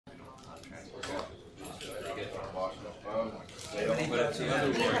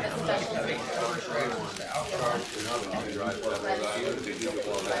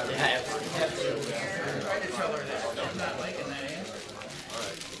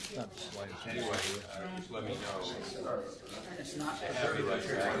Anyway, just let me know. It's not very good.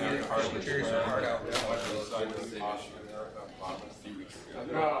 Tears are hard out.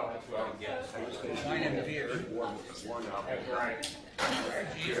 Wine and beer.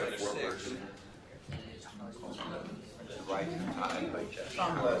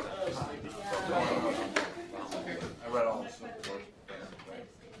 I read all this.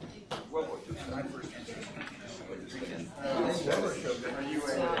 My first answer is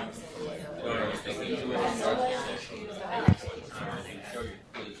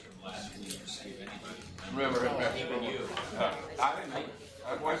Remember, even you.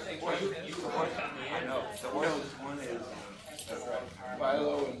 I know. The worst one is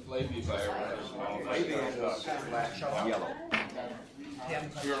Philo and flavivirus. Flavivirus is yellow.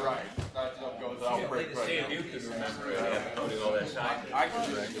 You're right. That stuff goes out pretty quick. You can remember it. All that time. I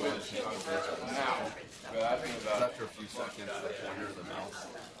can regulate it now. But I think about After a few seconds, like under the mouth,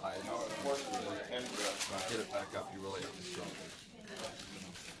 I get it back up. You really have to struggle,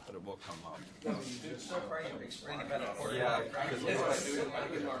 but it will come up. so far you've explained about a quarter. Yeah, because what I do,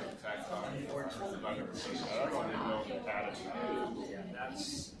 I can learn tactile. I've never seen that. I don't even know what that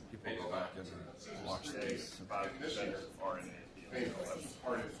is. People go back and watch these.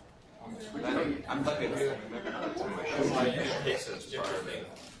 I'm lucky to remember how to put my shoes on. Cases prior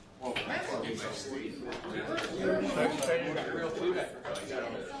to Well, real food. I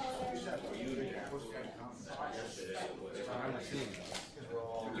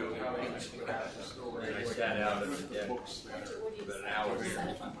sat out at the deck for about an hour here,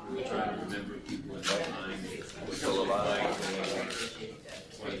 trying to remember people at that time were still alive.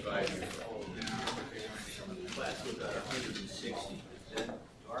 25 years old. The class was about 160.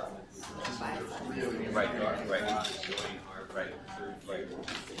 Right.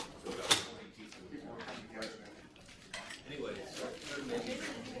 Anyway,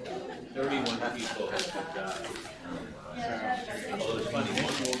 31 people have died. Well, it's funny,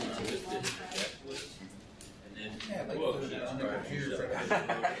 one woman just did the death list, and then, whoa, she described herself.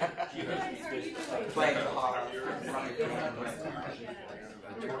 She was playing hard.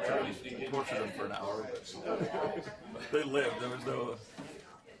 I tortured them for an hour. They lived. There was no.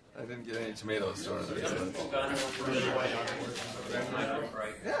 I didn't get any tomatoes thrown at them.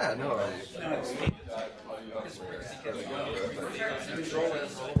 Yeah, no.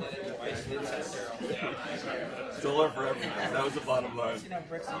 Zoller for everything. That was the bottom line.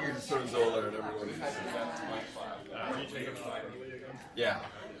 Sort of Zoller and everyone. Yeah.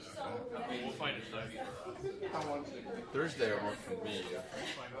 We'll find a time. Thursday will work for me.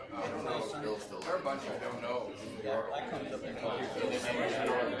 I don't know if Bill's still there. There are a bunch I don't know.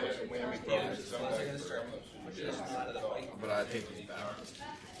 But I think he's back.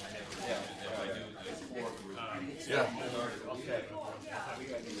 Yeah.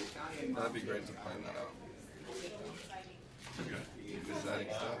 That'd be great to plan that out. Exciting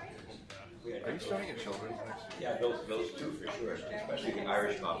stuff. Are you starting at Children's next year? Yeah, those two for sure, especially the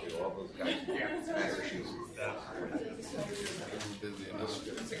Irish coffee, all those guys. Irish. Busy enough.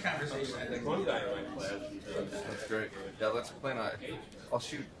 It's a conversation. I think One guy in my class. That's great. Yeah, let's plan on. I'll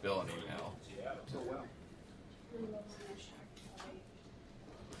shoot Bill an email.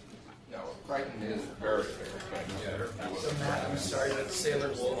 Yeah, well, Crichton is very, very So Matt, I'm sorry that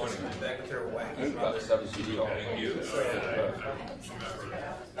Sailor Wolf is back with her wacky brother.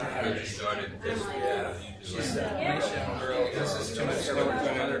 I just started this, yeah. She said, girl, this is too much for her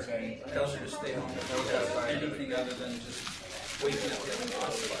mother. Tells her to stay home. Anything other than just waking up getting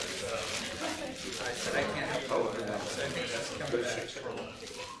hospital. I said, I can't help with that. So I think that's coming back.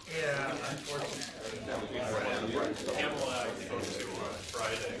 Yeah, unfortunately.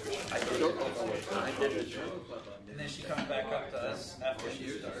 And then she comes back up to us after she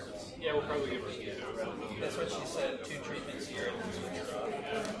starts. Yeah, we'll probably give her a That's what she said, 2 treatments a year.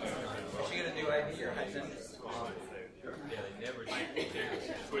 Is she going to do IV or high temperature? Yeah, they never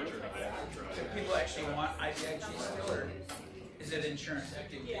switch her to hydrogen. So people actually want IVIG still, or is it insurance that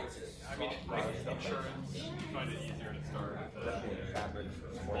dictates it? I mean, insurance, you find it easier to start with.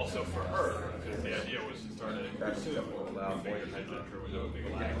 Also for her, because the idea was to start it bigger hydrogen with a big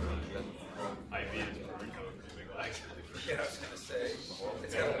lag. IV is pretty big lag. Yeah, I was going to say,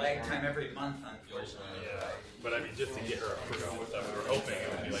 it's got a lag time every month, unfortunately. Yeah, but I mean, just to get her approved, we were hoping it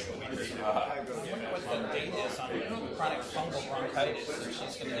would be like a week or two. What the date is on chronic fungal bronchitis, so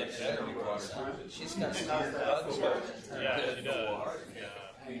she's going to get better because she's got some weird bugs. Yeah, she does.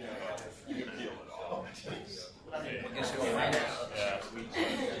 Yeah. I guess you'll find out. Yeah.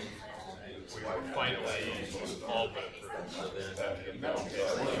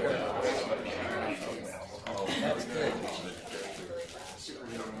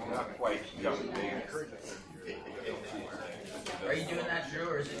 not quite young babies. Are you doing that, Drew,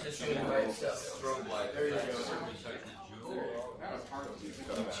 or is it just doing by itself? There you go.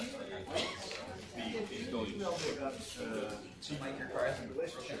 Like your car hasn't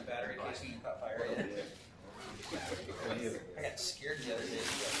pushed your battery casing and caught fire yet. I got scared the other day.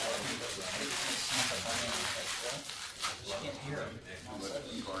 She can't hear him.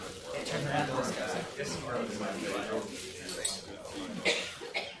 I turned around to this guy. This is where I was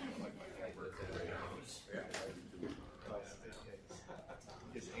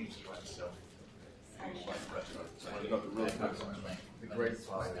The great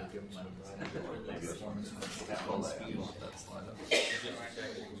slide that gives them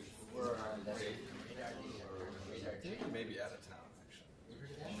maybe out of town, actually.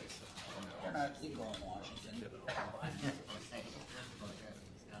 They're not legal in Washington.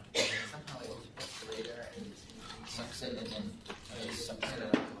 Somehow it later and sucks in and then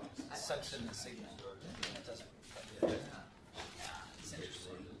sucks in the signal. It doesn't. It's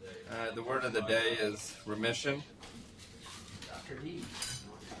interesting. The word of the day is remission. Dr. D.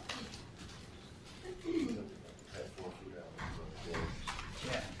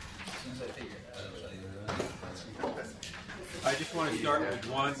 Yeah, as soon as I figured I just want to start with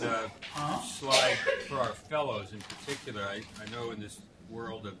one slide for our fellows in particular. I know in this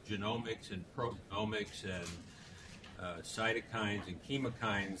world of genomics and proteomics and cytokines and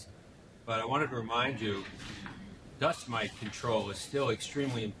chemokines, but I wanted to remind you, dust mite control is still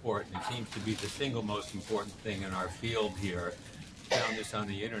extremely important. It seems to be the single most important thing in our field here. I found this on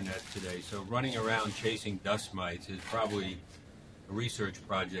the internet today. So running around chasing dust mites is probably a research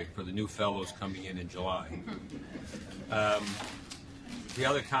project for the new fellows coming in July. The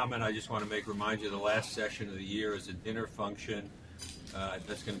other comment I just want to make, remind you, the last session of the year is a dinner function.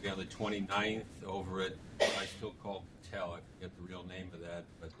 That's going to be on the 29th over at, I still call Patel, I forget the real name of that,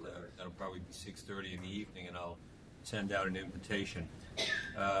 but that'll probably be 6:30 in the evening, and I'll send out an invitation.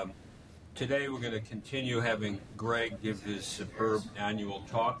 Today we're going to continue having Greg give his superb annual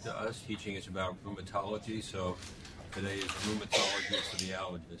talk to us, teaching us about rheumatology. So today is rheumatology for the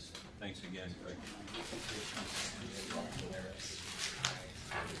allergists. Thanks again, Greg.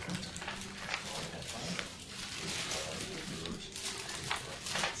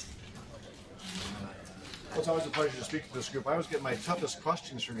 Well, it's always a pleasure to speak to this group. I always get my toughest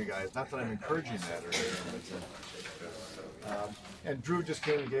questions from you guys. Not that I'm encouraging that, and Drew just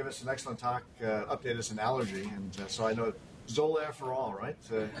came and gave us an excellent talk, updated us on allergy, and so I know Zola for all, right?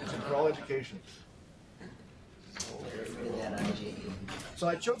 It's for all education. So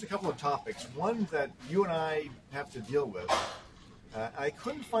I chose a couple of topics. One that you and I have to deal with. I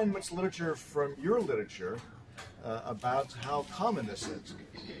couldn't find much literature from your literature about how common this is.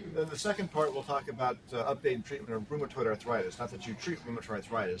 Then the second part, we'll talk about updated treatment of rheumatoid arthritis. Not that you treat rheumatoid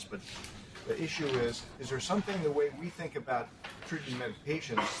arthritis, but the issue is there something the way we think about treating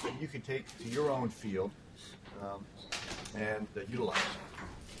patients that you could take to your own field and utilize?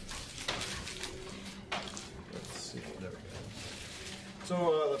 Let's see. There we go. So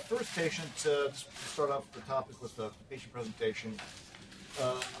the first patient, just to start off the topic with the patient presentation.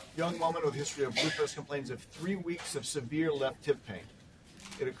 Young woman with a history of lupus complains of 3 weeks of severe left hip pain.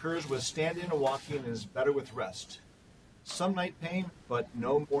 It occurs with standing and walking and is better with rest. Some night pain, but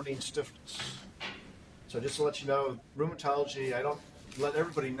no morning stiffness. So just to let you know, rheumatology, I don't let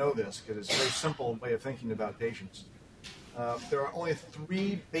everybody know this because it's a very simple way of thinking about patients. There are only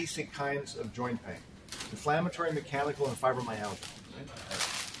 3 basic kinds of joint pain: inflammatory, mechanical, and fibromyalgia.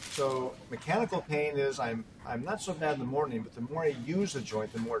 So mechanical pain is I'm not so bad in the morning, but the more I use the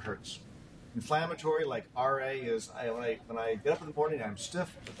joint, the more it hurts. Inflammatory, like RA, is when I get up in the morning, I'm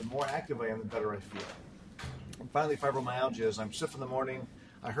stiff, but the more active I am, the better I feel. And finally, fibromyalgia is I'm stiff in the morning,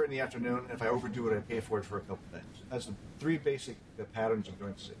 I hurt in the afternoon, and if I overdo it, I pay for it for a couple of days. That's the 3 basic patterns of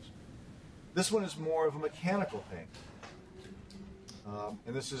joint disease. This one is more of a mechanical pain.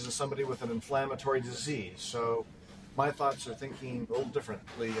 And this is somebody with an inflammatory disease. So my thoughts are thinking a little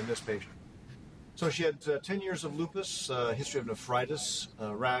differently in this patient. So she had 10 years of lupus, history of nephritis,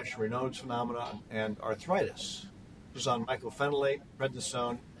 rash, Raynaud's phenomenon, and arthritis. She's on mycophenolate,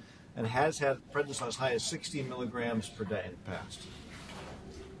 prednisone, and has had prednisone as high as 60 milligrams per day in the past.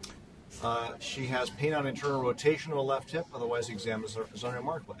 She has pain on internal rotation of the left hip, otherwise the exam is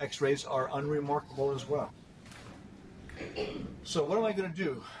unremarkable. X-rays are unremarkable as well. So what am I going to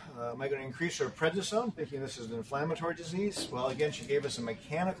do? Am I going to increase her prednisone, thinking this is an inflammatory disease? Well, again, she gave us a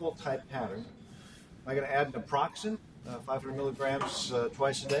mechanical type pattern. Am I going to add naproxen, 500 milligrams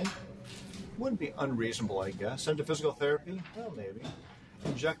twice a day? Wouldn't be unreasonable, I guess. Send to physical therapy? Well, maybe.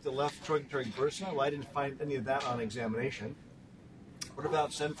 Inject the left trochanteric bursa? Well, I didn't find any of that on examination. What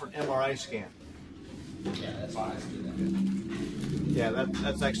about send for an MRI scan? Yeah, that's fine. Let's do that. Yeah,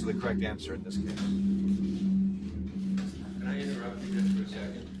 that's actually the correct answer in this case. Can I interrupt you just for a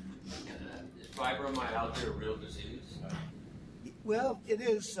second? Is fibromyalgia a real disease? Well, it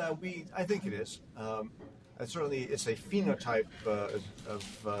is. I think it is. Certainly, it's a phenotype of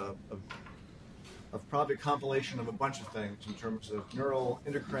probably a compilation of a bunch of things in terms of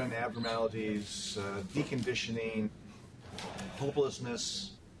neuroendocrine abnormalities, deconditioning,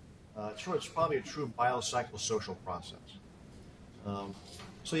 hopelessness. It's probably a true biopsychosocial process.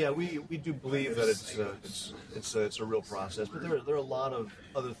 So yeah, we do believe that it's a real process, but there are a lot of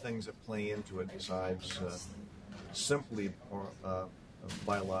other things that play into it besides simply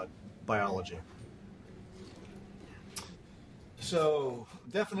biology. So,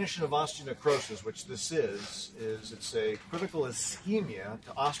 definition of osteonecrosis, which this is it's a critical ischemia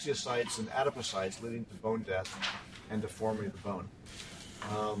to osteocytes and adipocytes leading to bone death and deformity of the bone.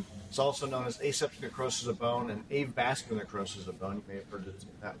 It's also known as aseptic necrosis of bone and avascular necrosis of bone. You may have heard it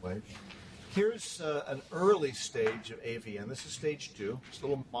that way. Here's an early stage of AVN. This is stage 2. It's a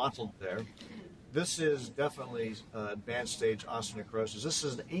little mottled there. This is definitely advanced stage osteonecrosis. This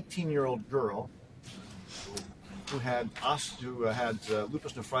is an 18-year-old girl who had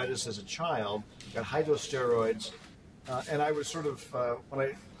lupus nephritis as a child, got high dose steroids, and I was sort of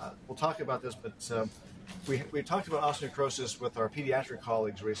we'll talk about this, but we talked about osteonecrosis with our pediatric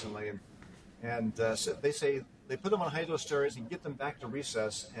colleagues recently, and so they say they put them on high dose steroids and get them back to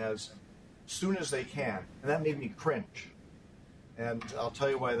recess as soon as they can, and that made me cringe. And I'll tell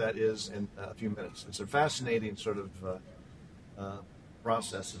you why that is in a few minutes. It's a fascinating sort of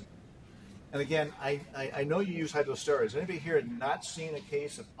process. And again, I know you use high dose steroids. Anybody here not seen a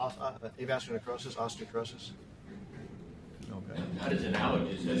case of avascular necrosis, osteocrosis? Okay. Not as an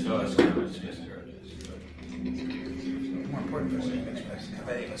allergist, I know it's not much More important question is how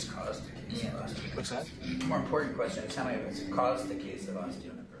many of us caused the case of osteonecrosis? What's that? More important question is how many of us caused the case of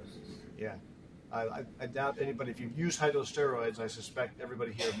osteonecrosis? Yeah. I doubt anybody, if you've used high dose steroids, I suspect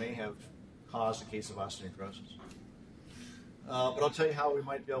everybody here may have caused a case of osteonecrosis. But I'll tell you how we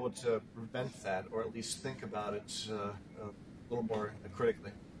might be able to prevent that, or at least think about it a little more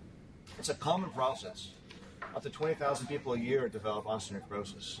critically. It's a common process. Up to 20,000 people a year develop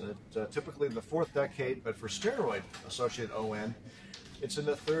osteonecrosis. Typically in the 4th decade, but for steroid-associated ON, it's in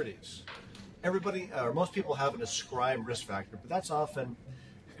the 30s. Most people have an ascribed risk factor, but that's often,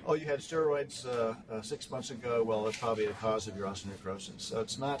 oh, you had steroids 6 months ago, well, it's probably a cause of your osteonecrosis. So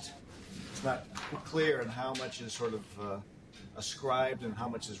it's not clear in how much is sort of ascribed and how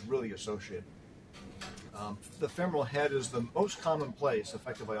much is really associated. The femoral head is the most common place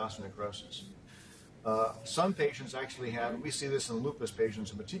affected by osteonecrosis. Some patients actually have, and we see this in lupus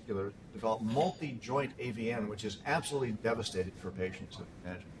patients in particular, develop multi-joint AVN, which is absolutely devastating for patients,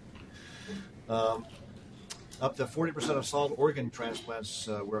 imagine. Up to 40% of solid organ transplants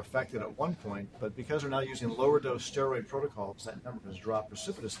were affected at one point, but because we're now using lower dose steroid protocols, that number has dropped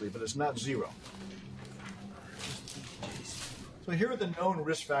precipitously, but it's not zero. So here are the known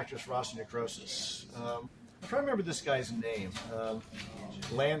risk factors for osteonecrosis. I'm trying to remember this guy's name.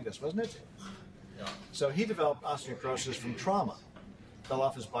 Landis, wasn't it? Yeah. So he developed osteonecrosis from trauma. Fell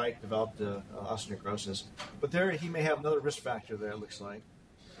off his bike, developed osteonecrosis. But there he may have another risk factor there, it looks like.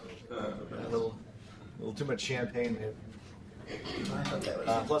 A little too much champagne maybe.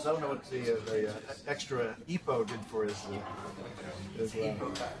 Plus, I don't know what the extra EPO did for his.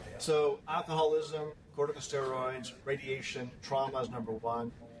 So, alcoholism, corticosteroids, radiation, trauma is number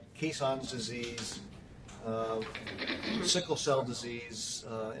 1. Caisson's disease, sickle cell disease,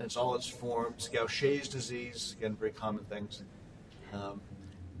 and it's all its forms. Gaucher's disease, again, very common things.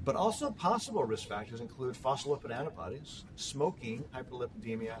 But also possible risk factors include phospholipid antibodies, smoking,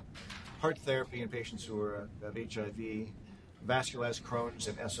 hyperlipidemia, heart therapy in patients who have HIV, vascularized Crohn's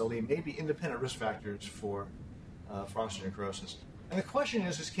and SLE may be independent risk factors for osteonecrosis. And the question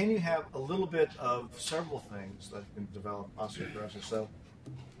is can you have a little bit of several things that can develop osteoporosis? So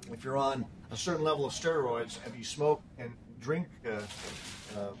if you're on a certain level of steroids, if you smoke and drink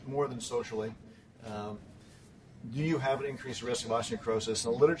more than socially, do you have an increased risk of osteoporosis?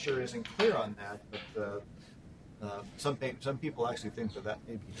 And the literature isn't clear on that, but some people actually think that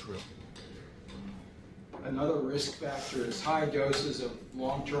may be true. Another risk factor is high doses of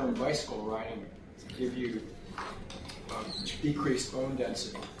long-term bicycle riding give you decreased bone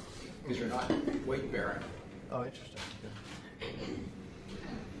density because you're not weight-bearing. Oh, interesting. Yeah.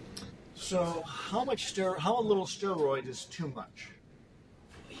 So how a little steroid is too much?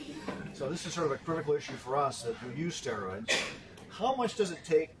 So this is sort of a critical issue for us that who use steroids. How much does it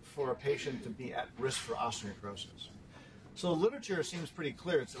take for a patient to be at risk for osteonecrosis? So the literature seems pretty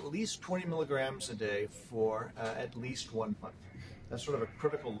clear. It's at least 20 milligrams a day for at least 1 month. That's sort of a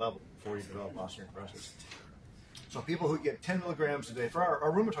critical level before you develop osteonecrosis. So people who get 10 milligrams a day, for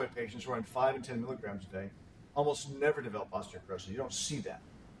our rheumatoid patients who are on 5 and 10 milligrams a day, almost never develop osteoporosis. You don't see that.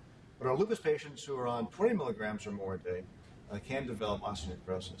 But our lupus patients who are on 20 milligrams or more a day can develop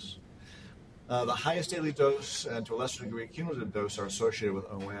osteoporosis. The highest daily dose and to a lesser degree cumulative dose are associated with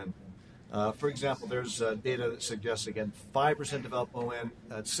ON. For example, there's data that suggests, again, 5% develop ON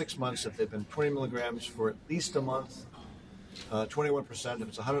at 6 months if they've been 20 milligrams for at least a month, 21% if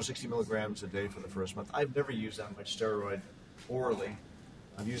it's 160 milligrams a day for the first month. I've never used that much steroid orally.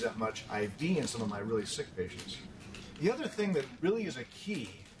 I've used that much IV in some of my really sick patients. The other thing that really is a key,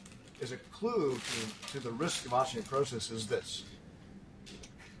 is a clue to the risk of osteoporosis is this.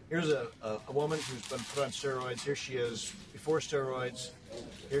 Here's a woman who's been put on steroids. Here she is before steroids.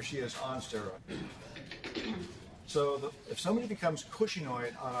 Here she is on steroids. So if somebody becomes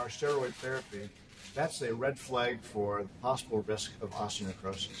Cushingnoid on our steroid therapy, that's a red flag for the possible risk of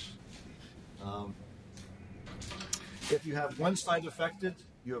osteonecrosis. If you have one side affected,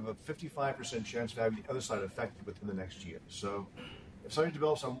 you have a 55% chance of having the other side affected within the next year. So if somebody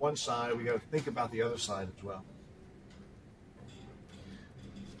develops on one side, we got to think about the other side as well.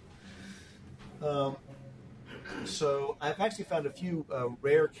 So I've actually found a few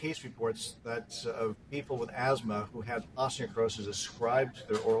rare case reports that of people with asthma who had osteonecrosis ascribed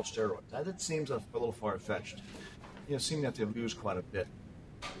to their oral steroids. That seems a little far-fetched. Seeming that they lose quite a bit.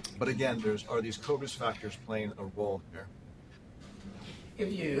 But again, are these co-risk factors playing a role here?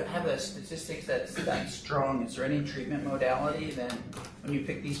 If you have a statistic that's that strong, is there any treatment modality then when you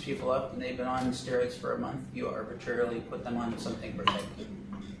pick these people up and they've been on steroids for a month, you arbitrarily put them on something protective?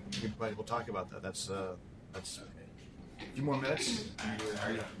 We'll talk about that. That's a few more minutes.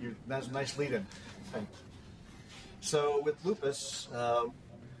 That's a nice lead-in. So with lupus, up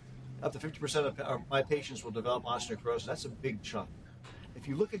to 50% of my patients will develop osteoporosis. That's a big chunk. If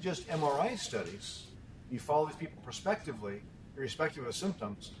you look at just MRI studies, you follow these people prospectively, irrespective of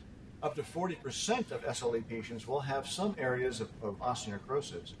symptoms, up to 40% of SLE patients will have some areas of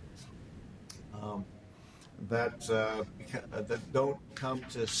osteonecrosis that don't come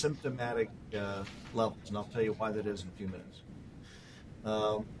to symptomatic levels, and I'll tell you why that is in a few minutes.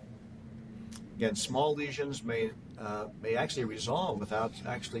 Again, small lesions may actually resolve without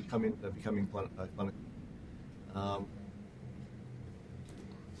actually becoming clinical.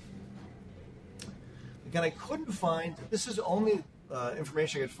 Again, I couldn't find, this is only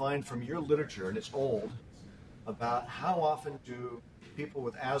information I could find from your literature, and it's old, about how often do people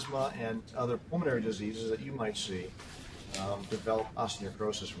with asthma and other pulmonary diseases that you might see develop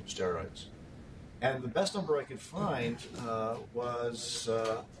osteoporosis from steroids. And the best number I could find was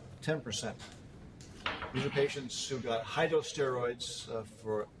 10%. These are patients who got high-dose steroids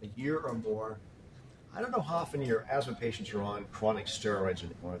for a year or more. I don't know how often your asthma patients are on chronic steroids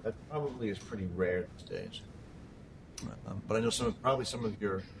anymore. That probably is pretty rare these days. But I know probably some of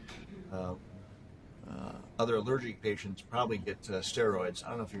your other allergic patients probably get steroids. I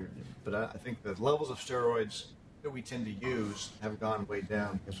don't know if but I think the levels of steroids that we tend to use have gone way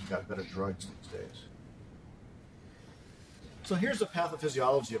down because we've got better drugs these days. So here's the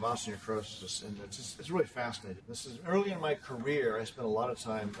pathophysiology of osteoporosis, and it's really fascinating. This is early in my career. I spent a lot of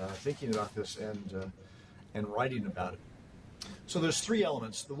time thinking about this and writing about it. So there's three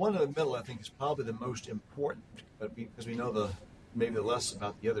elements. The one in the middle, I think, is probably the most important, because we know maybe the less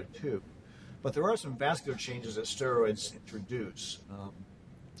about the other two. But there are some vascular changes that steroids introduce.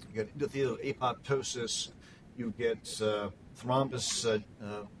 You get endothelial apoptosis. You get thrombus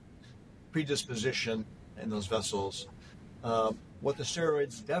predisposition in those vessels. What the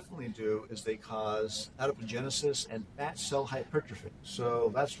steroids definitely do is they cause adipogenesis and fat cell hypertrophy.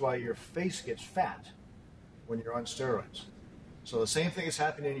 So that's why your face gets fat when you're on steroids. So the same thing is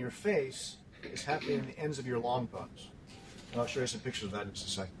happening in your face is happening in the ends of your long bones. And I'll show you some pictures of that in just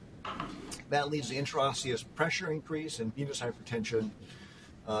a second. That leads to intraosseous pressure increase and venous hypertension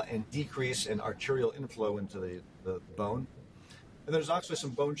and decrease in arterial inflow into the bone. And there's actually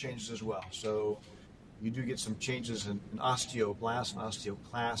some bone changes as well. So you do get some changes in osteoblast and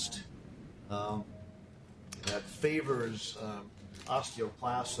osteoclast that favors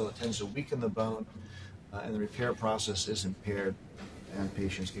osteoclast, so it tends to weaken the bone, and the repair process is impaired, and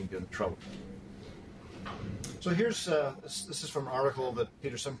patients can get in trouble. So here's this is from an article that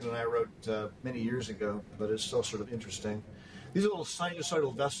Peter Simkin and I wrote many years ago, but it's still sort of interesting. These are little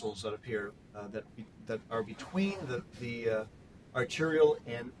sinusoidal vessels that appear that are between the arterial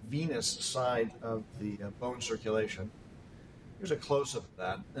and venous side of the bone circulation. Here's a close-up of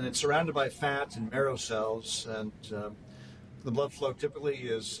that, and it's surrounded by fat and marrow cells, and The blood flow typically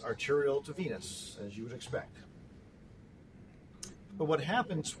is arterial to venous, as you would expect. But what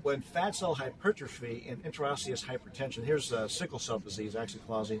happens when fat cell hypertrophy and intraosseous hypertension, here's sickle cell disease actually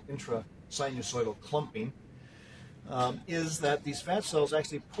causing intrasinusoidal clumping, is that these fat cells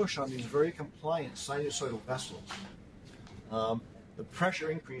actually push on these very compliant sinusoidal vessels. The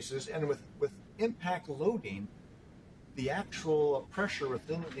pressure increases, and with impact loading, the actual pressure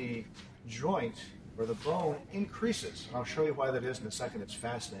within the joint or the bone increases. I'll show you why that is in a second. It's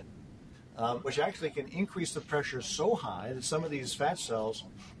fascinating. Which actually can increase the pressure so high that some of these fat cells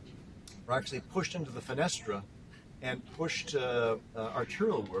are actually pushed into the fenestra and pushed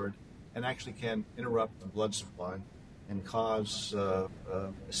arterialward, and actually can interrupt the blood supply and cause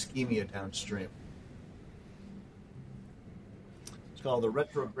ischemia downstream. It's called the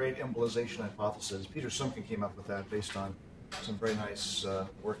retrograde embolization hypothesis. Peter Sumkin came up with that based on some very nice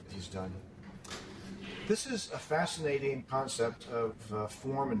work that he's done. This is a fascinating concept of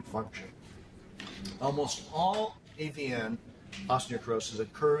form and function. Almost all AVN osteonecrosis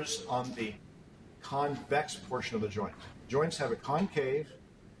occurs on the convex portion of the joint. Joints have a concave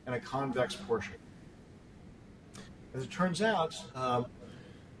and a convex portion. As it turns out,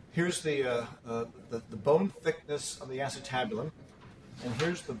 here's the bone thickness of the acetabulum, and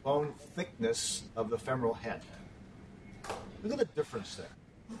here's the bone thickness of the femoral head. Look at the difference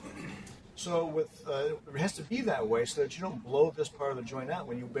there. So it has to be that way so that you don't blow this part of the joint out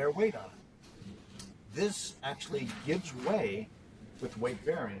when you bear weight on it. This actually gives way with weight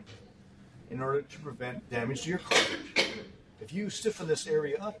bearing in order to prevent damage to your cartilage. If you stiffen this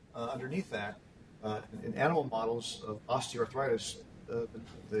area up underneath that, in animal models of osteoarthritis,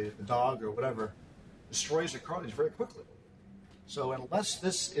 the dog or whatever destroys the cartilage very quickly. So unless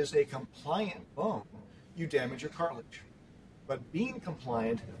this is a compliant bone, you damage your cartilage. But being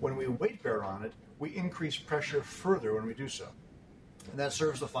compliant, when we weight bear on it, we increase pressure further when we do so. And that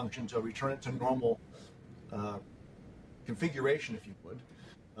serves the function to return it to normal configuration, if you would,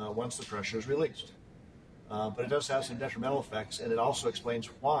 once the pressure is released. But it does have some detrimental effects, and it also explains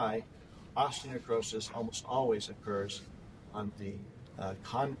why osteonecrosis almost always occurs on the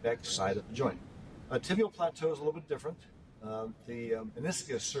convex side of the joint. Tibial plateau is a little bit different. The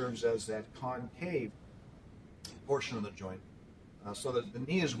meniscus serves as that concave portion of the joint. So that the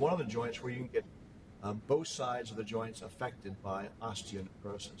knee is one of the joints where you can get both sides of the joints affected by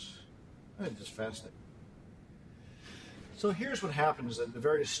osteonecrosis. I think it's fascinating. So here's what happens at the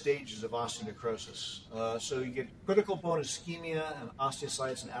various stages of osteonecrosis. So you get critical bone ischemia, and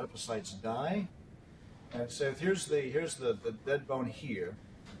osteocytes and adipocytes die. And so here's the dead bone here.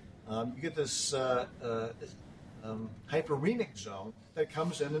 You get this hyperemic zone that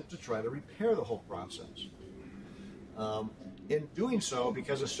comes in to try to repair the whole process. In doing so,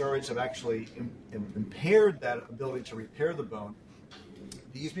 because the steroids have actually impaired that ability to repair the bone,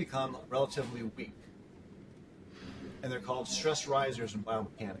 these become relatively weak. And they're called stress risers in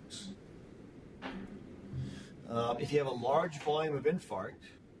biomechanics. If you have a large volume of infarct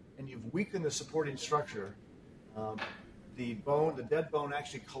and you've weakened the supporting structure, the dead bone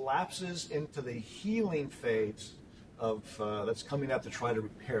actually collapses into the healing phase of that's coming up to try to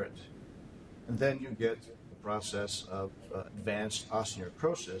repair it. And then you get process of advanced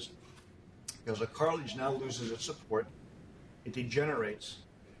osteonecrosis, because the cartilage now loses its support, it degenerates,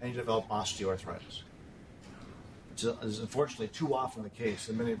 and you develop osteoarthritis. It's unfortunately too often the case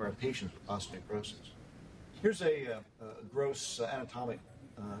in many of our patients with osteonecrosis. Here's a gross anatomic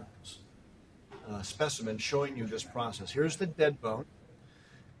specimen showing you this process. Here's the dead bone.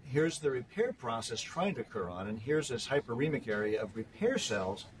 Here's the repair process trying to occur on, and here's this hyperemic area of repair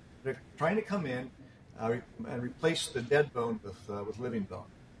cells that are trying to come in and replace the dead bone with living bone.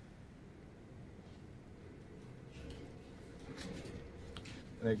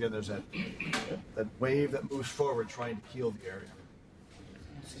 And again, there's that wave that moves forward trying to heal the area.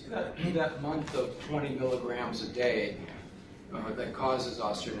 That month of 20 milligrams a day that causes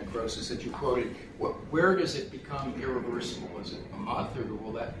osteonecrosis that you quoted, where does it become irreversible? Is it a month, or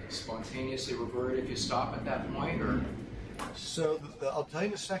will that spontaneously revert if you stop at that point? Or? So I'll tell you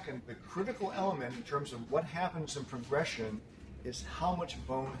in a second, the critical element in terms of what happens in progression is how much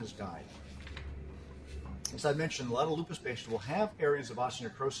bone has died. As I mentioned, a lot of lupus patients will have areas of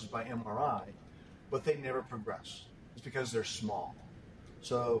osteonecrosis by MRI, but they never progress. It's because they're small.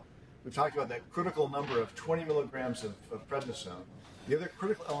 So we've talked about that critical number of 20 milligrams of prednisone. The other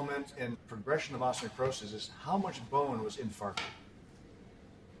critical element in progression of osteonecrosis is how much bone was infarcted.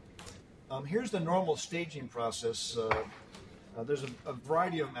 Here's the normal staging process. There's a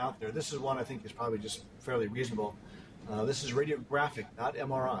variety of them out there. This is one I think is probably just fairly reasonable. This is radiographic, not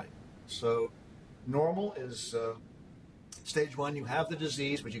MRI. So normal is Stage 1, you have the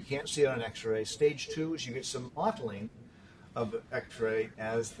disease, but you can't see it on X-ray. Stage 2 is you get some mottling of the X-ray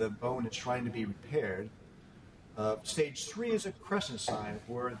as the bone is trying to be repaired. Stage 3 is a crescent sign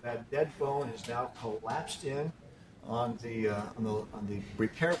where that dead bone has now collapsed in on the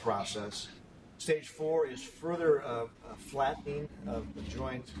repair process. Stage 4 is further flattening of the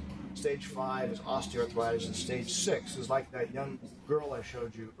joint. Stage 5 is osteoarthritis, and stage 6 is like that young girl I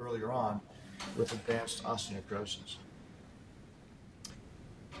showed you earlier on with advanced osteonecrosis.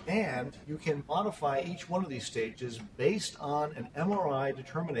 And you can modify each one of these stages based on an MRI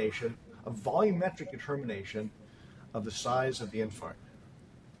determination, a volumetric determination of the size of the infarct.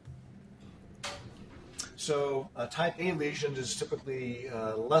 So type A lesion is typically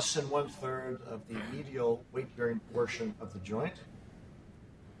less than 1/3 of the medial weight-bearing portion of the joint.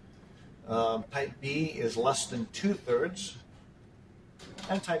 Type B is less than 2/3,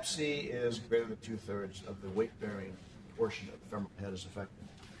 and type C is greater than 2/3 of the weight-bearing portion of the femoral head is affected.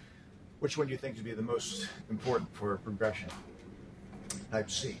 Which one do you think would be the most important for progression? Type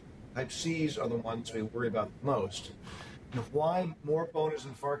C. Type Cs are the ones we worry about the most. And why more bone is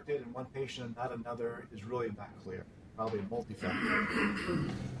infarcted in one patient and not another is really not clear. Probably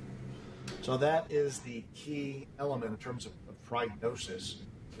multifactorial. So that is the key element in terms of prognosis,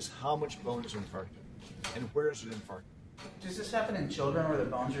 is how much bone is infarcted and where is it infarcted. Does this happen in children where the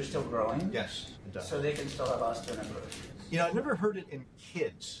bones are still growing? Yes, it does. So they can still have osteonecrosis? You know, I've never heard it in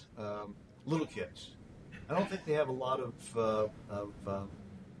kids, little kids. I don't think they have a lot of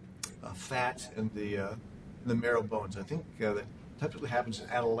fat in the marrow bones. I think that typically happens in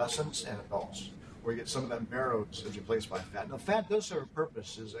adolescents and adults, where you get some of that marrow is replaced by fat. Now, fat does serve a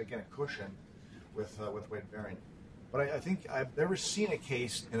purpose as, again, a cushion with weight bearing. But I think I've never seen a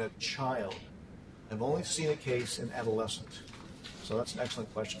case in a child. I've only seen a case in adolescents. So that's an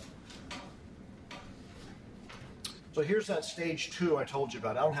excellent question. So here's that stage 2 I told you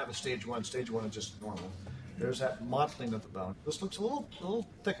about. I don't have a stage 1. Stage 1 is just normal. There's that mottling of the bone. This looks a little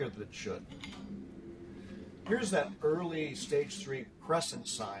thicker than it should. Here's that early stage 3 crescent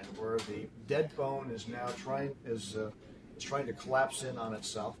sign where the dead bone is now trying to collapse in on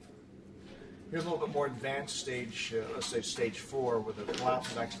itself. Here's a little bit more advanced stage, let's say stage 4, where the collapse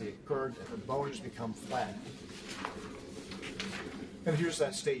has actually occurred and the bone has become flat. And here's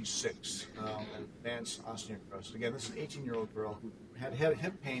that stage 6, advanced osteonecrosis. Again, this is an 18-year-old girl who had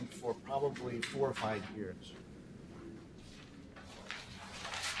hip pain for probably 4 or 5 years.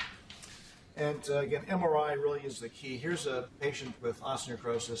 And again, MRI really is the key. Here's a patient with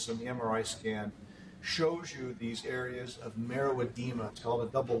osteonecrosis, and the MRI scan shows you these areas of marrow edema. It's called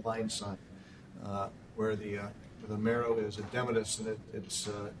a double line sign, where the marrow is edematous, and it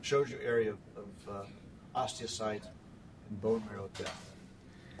shows you area of osteocyte and bone marrow death.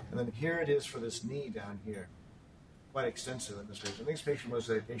 And then here it is for this knee down here. Quite extensive in this patient. This patient was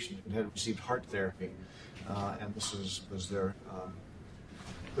a patient who had received heart therapy, and this was their.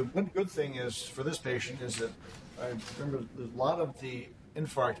 The one good thing is for this patient is that I remember a lot of the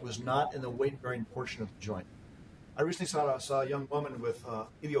infarct was not in the weight-bearing portion of the joint. I recently saw a young woman with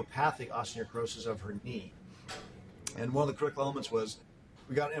idiopathic osteonecrosis of her knee, and one of the critical elements was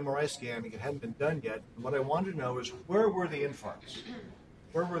we got an MRI scan. It hadn't been done yet. And what I wanted to know is where were the infarcts?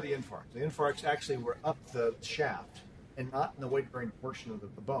 Where were the infarcts? The infarcts actually were up the shaft and not in the weight-bearing portion of the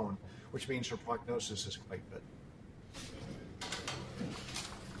bone, which means her prognosis is quite good.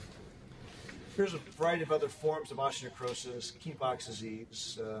 Here's a variety of other forms of osteonecrosis, key box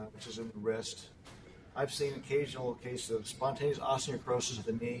disease, which is in the wrist. I've seen occasional cases of spontaneous osteonecrosis of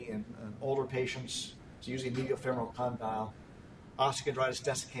the knee in older patients. It's usually medial femoral condyle. Osteochondritis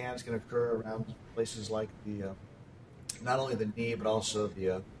dissecans can occur around places like not only the knee, but also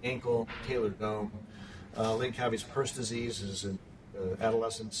the ankle, talar dome. Late cavities purse disease is in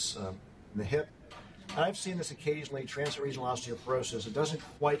adolescents in the hip. And I've seen this occasionally, transregional osteoporosis. It doesn't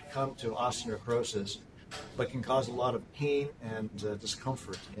quite come to osteonecrosis, but can cause a lot of pain and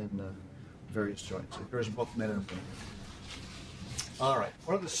discomfort in various joints. It occurs in both men and women. All right,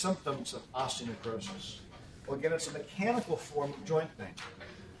 what are the symptoms of osteonecrosis? Well, again, it's a mechanical form of joint pain.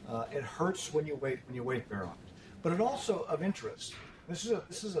 It hurts when you weight bear on it, but it also of interest. This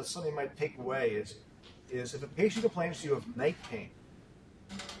is something you might take away is if a patient complains to you of night pain,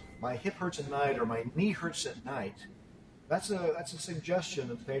 my hip hurts at night or my knee hurts at night, that's a suggestion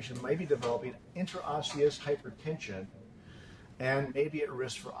that the patient may be developing interosseous hypertension and maybe at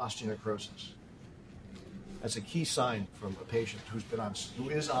risk for osteonecrosis. That's a key sign from a patient who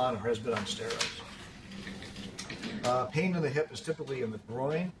is on or has been on steroids. Pain in the hip is typically in the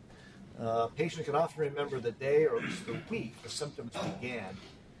groin. Patient can often remember the day or the week the symptoms began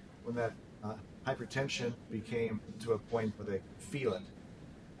when that hypertension became to a point where they feel it.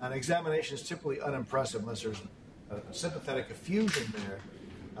 An examination is typically unimpressive unless there's a sympathetic effusion there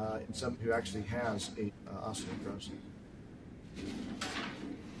in somebody who actually has osteonecrosis.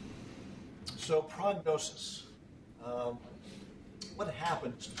 So prognosis. What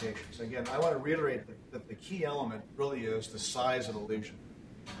happens to patients? Again, I want to reiterate that the key element really is the size of the lesion.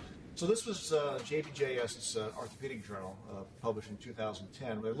 So this was JBJS's orthopedic journal, published in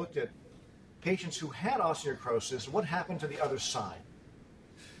 2010, where they looked at patients who had osteonecrosis and what happened to the other side.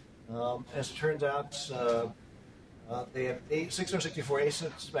 As it turns out, they had 664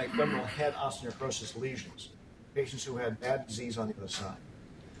 asymptomatic femoral head osteonecrosis lesions, patients who had bad disease on the other side.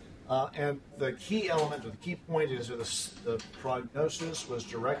 And the key element, or the key point is that the prognosis was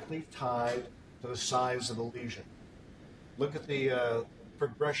directly tied to the size of the lesion. Look at the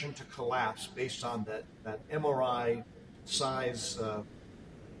progression to collapse based on that MRI size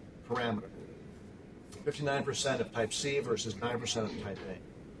parameter. 59% of type C versus 9% of type A.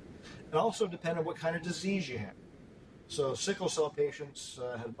 It also depended on what kind of disease you had. So sickle cell patients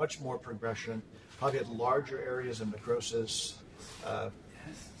had much more progression, probably had larger areas of necrosis.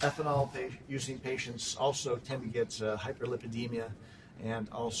 Ethanol-using patients also tend to get hyperlipidemia and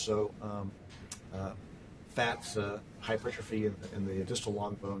also fat hypertrophy in the distal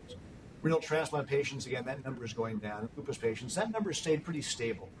long bones. Renal transplant patients, again, that number is going down. Lupus patients, that number stayed pretty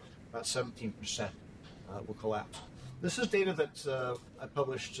stable, about 17% will collapse. This is data that I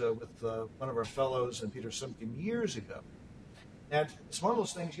published with one of our fellows and Peter Simpkin years ago. And it's one of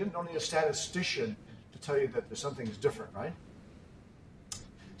those things, you don't need a statistician to tell you that there's something is different, right?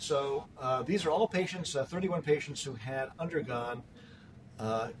 So these are all patients, 31 patients who had undergone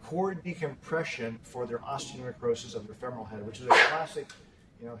core decompression for their osteonecrosis of their femoral head, which is a classic,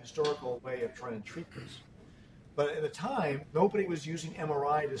 historical way of trying to treat this. But at the time, nobody was using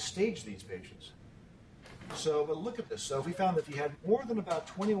MRI to stage these patients. So, but look at this. So if we found that if you had more than about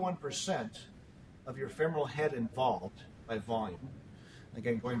 21% of your femoral head involved by volume,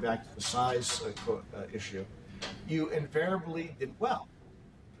 again, going back to the size issue, you invariably did well.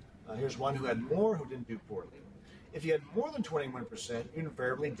 Here's one who had more who didn't do poorly. If you had more than 21%, you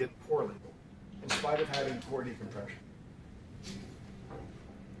invariably did poorly, in spite of having core decompression.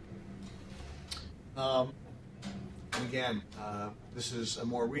 Again, this is a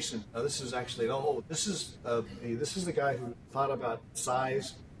more recent. This is actually this is the guy who thought about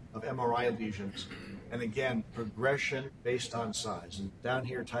size of MRI lesions, and again, progression based on size. And down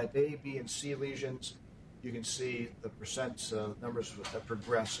here, type A, B, and C lesions, you can see the percent numbers that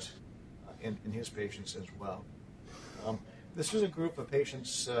progressed in his patients as well. This was a group of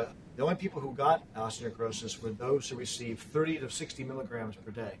patients. The only people who got osteonecrosis were those who received 30 to 60 milligrams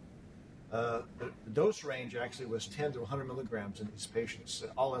per day. The dose range actually was 10 to 100 milligrams in these patients,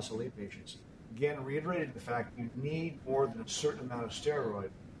 all SLE patients. Again, reiterating the fact you need more than a certain amount of steroid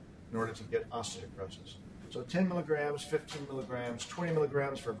in order to get osteonecrosis. So 10 milligrams, 15 milligrams, 20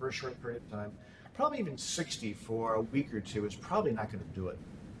 milligrams for a very short period of time, probably even 60 for a week or two is probably not going to do it.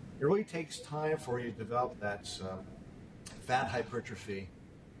 It really takes time for you to develop that fat hypertrophy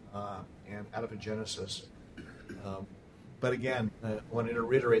and adipogenesis. But again, I wanted to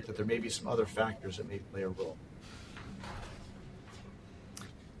reiterate that there may be some other factors that may play a role.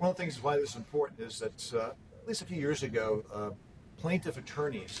 One of the things why this is important is that at least a few years ago, plaintiff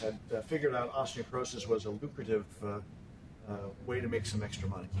attorneys had figured out osteonecrosis was a lucrative way to make some extra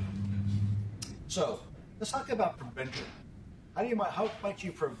money. So let's talk about prevention. How might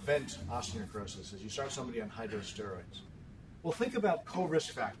you prevent osteonecrosis as you start somebody on high-dose steroids? Well, think about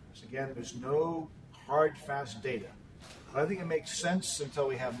co-risk factors. Again, there's no hard, fast data. But I think it makes sense until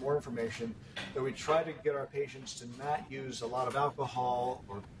we have more information that we try to get our patients to not use a lot of alcohol,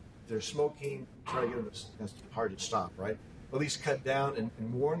 or if they're smoking, try to get them, that's hard to stop, right? At least cut down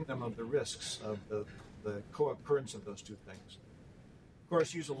and warn them of the risks of the co-occurrence of those two things. Of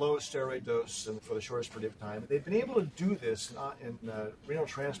course, use the lowest steroid dose for the shortest period of time. They've been able to do this in renal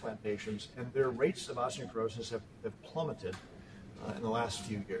transplant patients, and their rates of osteonecrosis have plummeted in the last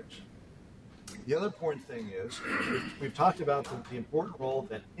few years. The other important thing is we've talked about the important role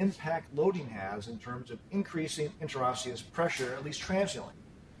that impact loading has in terms of increasing interosseous pressure, at least transiently.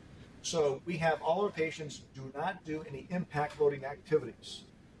 So we have all our patients do not do any impact loading activities.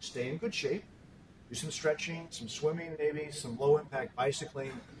 Stay in good shape. Do some stretching, some swimming maybe, some low-impact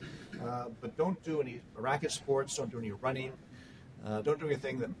bicycling, but don't do any racket sports, don't do any running, don't do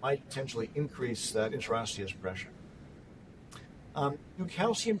anything that might potentially increase that interosseous pressure. Do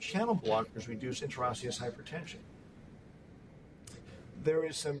calcium channel blockers reduce interosseous hypertension? There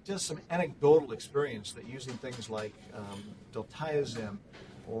is just some anecdotal experience that using things like diltiazem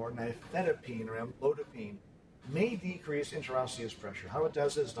or nifedipine or amlodipine may decrease interosseous pressure. How it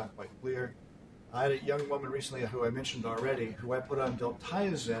does it is not quite clear. I had a young woman recently who I mentioned already, who I put on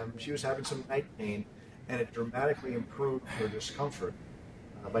diltiazem. She was having some night pain, and it dramatically improved her discomfort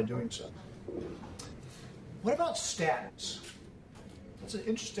by doing so. What about statins? That's an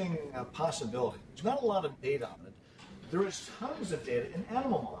interesting possibility. There's not a lot of data on it. There is tons of data in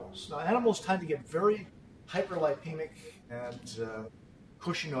animal models. Now, animals tend to get very hyperlipemic and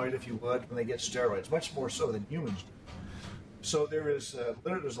cushingoid, if you would, when they get steroids, much more so than humans do. So there's a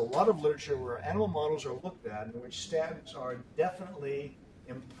lot of literature where animal models are looked at in which statins are definitely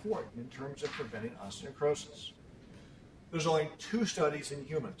important in terms of preventing osteonecrosis. There's only 2 studies in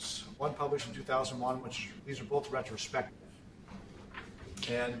humans, one published in 2001, which these are both retrospective.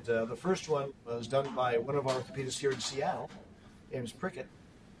 And the first one was done by one of our orthopedists here in Seattle, James Pritchett.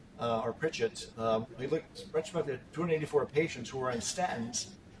 He looked retrospectively at 284 patients who were on statins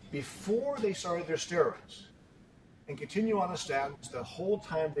before they started their steroids, and continue on the statins the whole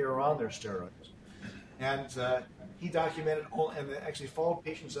time they were on their steroids. And he documented and actually followed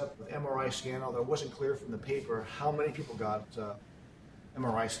patients up with MRI scan, although it wasn't clear from the paper how many people got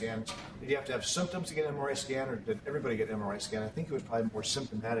MRI scans. Did you have to have symptoms to get an MRI scan, or did everybody get an MRI scan? I think it was probably more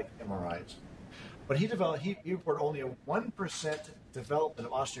symptomatic MRIs. But he reported only a 1% development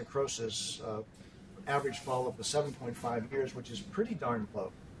of osteocrosis, average follow-up of 7.5 years, which is pretty darn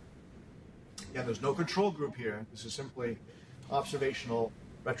low. Again, there's no control group here. This is simply observational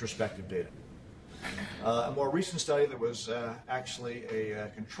retrospective data. A more recent study that was actually a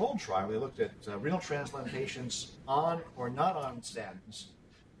controlled trial, they looked at renal transplant patients on or not on statins.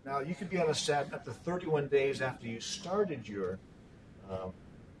 Now, you could be on a statin up to 31 days after you started your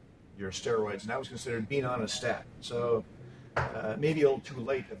steroids, and that was considered being on a statin. So maybe a little too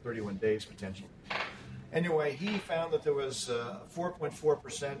late at 31 days, potentially. Anyway, he found that there was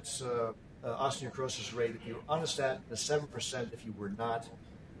 4.4% osteocrosis rate if you were on a statin, to 7% if you were not,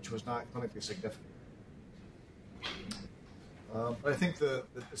 which was not clinically significant. But I think it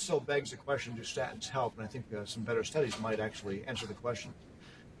still begs the question, do statins help? And I think some better studies might actually answer the question.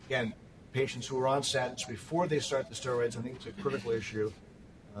 Again, patients who are on statins before they start the steroids, I think it's a critical issue,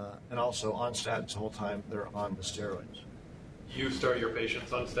 and also on statins the whole time they're on the steroids. You start your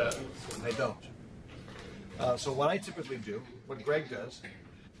patients on statins? I don't. So what I typically do, what Greg does,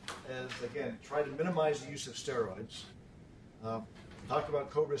 is, again, try to minimize the use of steroids, talk about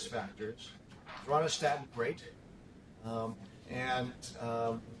co-risk factors. If you're on a statin, great.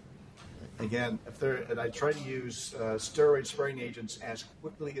 Again, and I try to use steroid-sparing agents as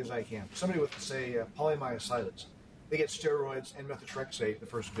quickly as I can. Somebody with, say, polymyositis, they get steroids and methotrexate the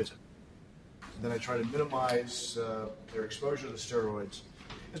first visit. Then I try to minimize their exposure to the steroids.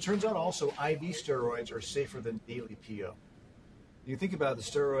 It turns out also IV steroids are safer than daily PO. You think about the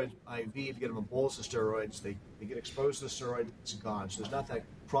steroid IV, if you get them a bolus of steroids, they get exposed to the steroid, it's gone. So there's not that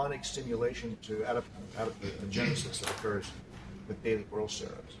chronic stimulation to adipogenesis that occurs with daily oral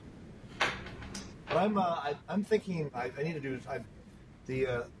steroids. But I'm thinking I need to do,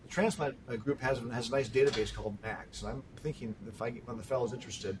 the transplant group has a nice database called MAX. And I'm thinking if one of the fellows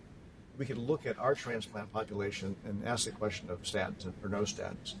interested, we could look at our transplant population and ask the question of statins or no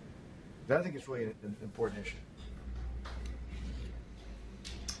statins. But I think it's really an important issue.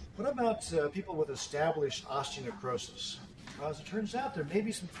 What about people with established osteonecrosis? Well, as it turns out, there may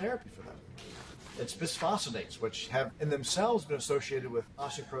be some therapy for them. It's bisphosphonates, which have in themselves been associated with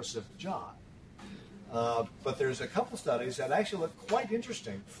osteocrosis of the jaw. But there's a couple studies that actually look quite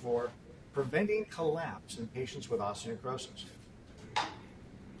interesting for preventing collapse in patients with osteonecrosis.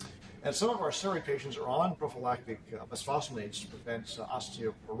 And some of our steroid patients are on prophylactic bisphosphonates to prevent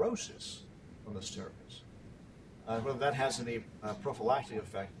osteoporosis from the steroids. Whether that has any prophylactic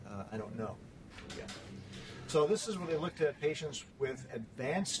effect, I don't know yet. So this is where they looked at patients with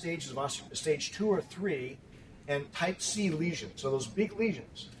advanced stages of stage 2 or 3 and type C lesions, so those big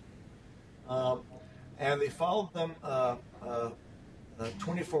lesions. And they followed them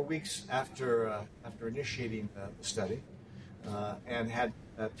 24 weeks after initiating the study and had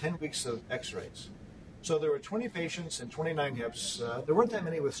 10 weeks of x-rays. So there were 20 patients and 29 hips. There weren't that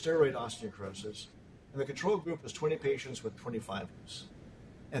many with steroid osteocrosis. And the control group was 20 patients with 25 hips.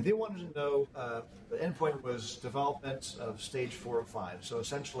 And they wanted to know, the endpoint was development of stage 4 or 5. So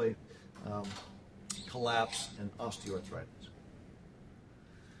essentially, collapse and osteoarthritis.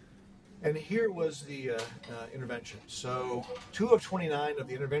 And here was the intervention. So 2 of 29 of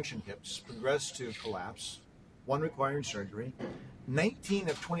the intervention hips progressed to collapse, 1 requiring surgery. 19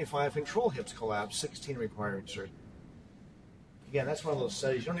 of 25 control hips collapsed, 16 requiring surgery. Again, that's one of those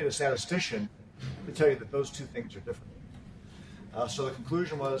studies. You don't need a statistician to tell you that those two things are different. So the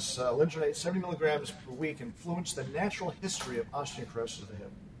conclusion was alendronate 70 milligrams per week influenced the natural history of osteoporosis of the hip.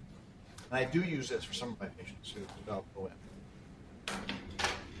 And I do use this for some of my patients who develop ON.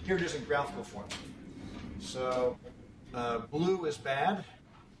 Here it is in graphical form. So blue is bad,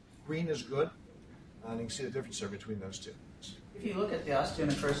 green is good, and you can see the difference there between those two. If you look at the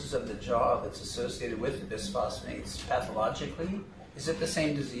osteonecrosis of the jaw that's associated with bisphosphonates pathologically, is it the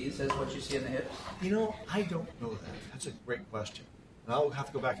same disease as what you see in the hips? You know, I don't know that. That's a great question. And I'll have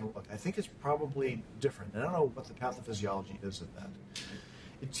to go back and look. I think it's probably different. I don't know what the pathophysiology is of that.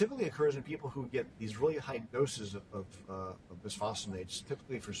 It typically occurs in people who get these really high doses of bisphosphonates,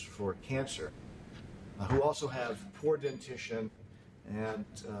 typically for cancer, who also have poor dentition and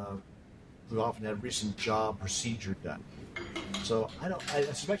who often had recent jaw procedure done. So I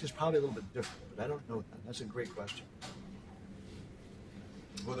suspect it's probably a little bit different, but I don't know that. That's a great question.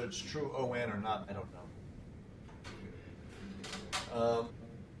 Whether it's true ON or not, I don't know.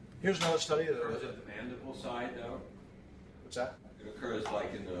 Here's another study. It occurs at the mandible side, though? What's that? It occurs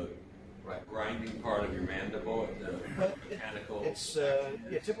like in the grinding part of your mandible, the mechanical... It's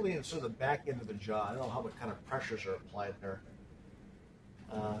typically in sort of the back end of the jaw. I don't know how what kind of pressures are applied there.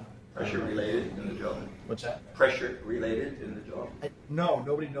 Pressure related in the jaw. What's that? Pressure related in the jaw. No,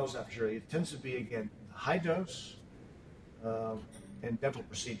 nobody knows that for sure. It tends to be, again, high dose and dental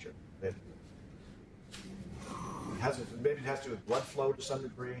procedure. Maybe it has to do with blood flow to some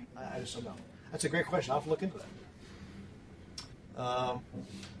degree. I just don't know. That's a great question. I'll have to look into that.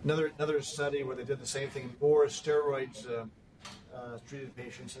 Another study where they did the same thing, more steroids treated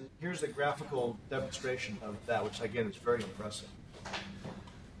patients. And here's the graphical demonstration of that, which again is very impressive.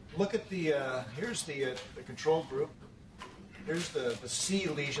 Look at here's the control group. Here's the C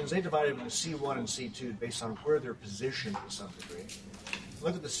lesions. They divided them into C1 and C2 based on where they're positioned to some degree.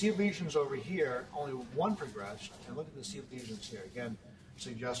 Look at the C lesions over here, only one progressed, and look at the C lesions here. Again,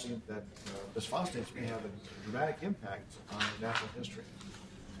 suggesting that bisphosphonates may have a dramatic impact on natural history.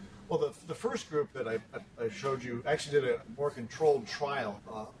 Well, the first group that I showed you actually did a more controlled trial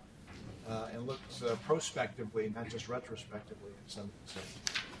and looked prospectively, not just retrospectively in some sense.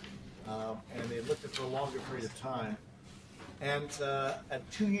 And they looked at it for a longer period of time. And at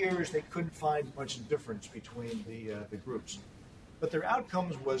 2 years, they couldn't find much difference between the groups. But their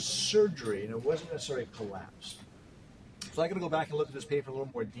outcomes was surgery, and it wasn't necessarily collapse. So I got to go back and look at this paper in a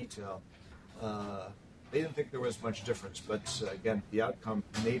little more detail. They didn't think there was much difference, but again, the outcome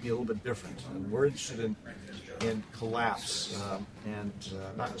may be a little bit different. And we're interested in collapse and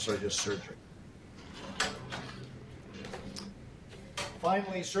not necessarily just surgery.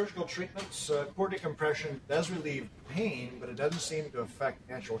 Finally, surgical treatments. Cord decompression does relieve pain, but it doesn't seem to affect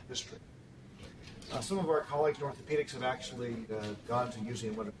natural history. Some of our colleagues in orthopedics have actually gone to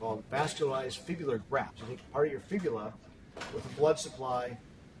using what are called vascularized fibular grafts. You take part of your fibula with a blood supply,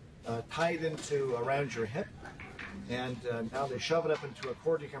 tie it into around your hip, and now they shove it up into a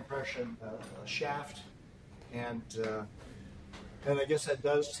cord decompression shaft, and I guess that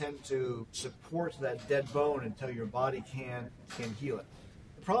does tend to support that dead bone until your body can heal it.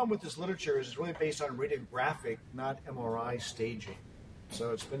 The problem with this literature is it's really based on radiographic, not MRI staging.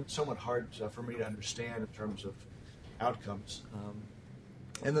 So it's been somewhat hard for me to understand in terms of outcomes.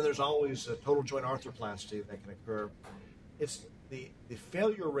 And then there's always a total joint arthroplasty that can occur. It's the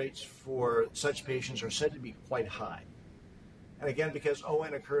failure rates for such patients are said to be quite high. And again, because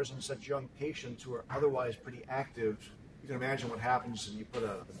ON occurs in such young patients who are otherwise pretty active, you can imagine what happens when you put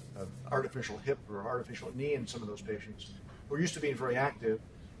an artificial hip or artificial knee in some of those patients who are used to being very active,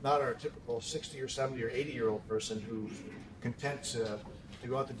 not our typical 60 or 70 or 80-year-old person who's content to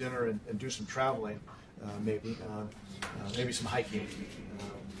go out to dinner and do some traveling, maybe some hiking,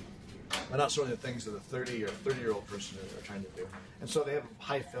 but not certainly the things that a 30 or 30-year-old person are trying to do. And so they have a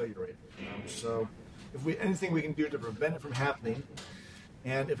high failure rate. So if anything we can do to prevent it from happening,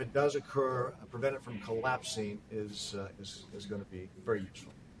 and if it does occur, prevent it from collapsing is going to be very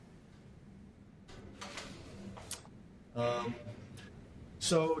useful.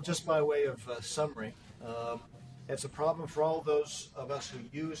 So just by way of summary, it's a problem for all those of us who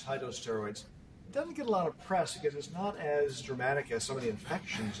use high-dose steroids. It doesn't get a lot of press because it's not as dramatic as some of the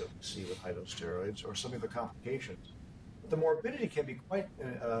infections that we see with high-dose steroids or some of the complications. But the morbidity can be quite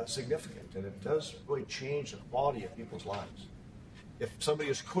significant, and it does really change the quality of people's lives. If somebody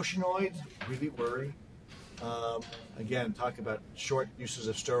is cushingoid, really worry. Again, talk about short uses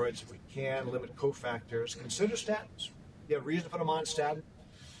of steroids if we can, limit cofactors, consider statins. You have reason to put them on statin.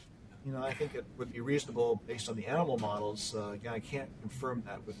 I think it would be reasonable based on the animal models. Again, I can't confirm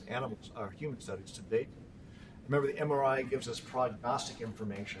that with animals or human studies to date. Remember, the MRI gives us prognostic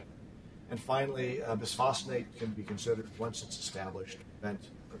information. And finally, bisphosphonate can be considered once it's established to prevent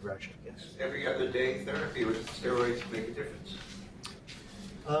progression. Yes. Every other day therapy with steroids make a difference.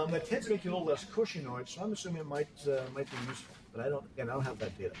 That tends to make you a little less cushingoid, so I'm assuming it might be useful. But I don't have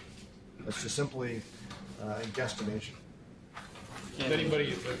that data. That's just simply a guesstimation. Has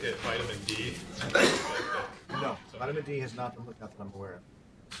anybody looked at vitamin D? No, vitamin D has not been looked at that I'm aware of.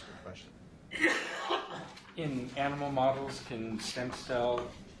 That's a good question. In animal models, can stem cell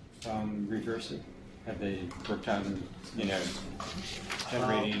reverse it? Have they worked on,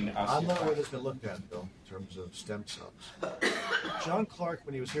 generating I'm not aware osteoclasts? that's been looked at, though, in terms of stem cells. John Clark,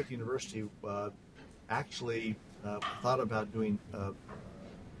 when he was here at the university, actually thought about doing.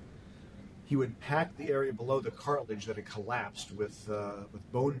 He would pack the area below the cartilage that had collapsed with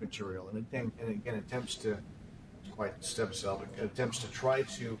bone material, and again attempts to, it's quite stem cell, but attempts to try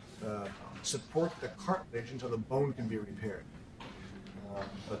to support the cartilage until the bone can be repaired.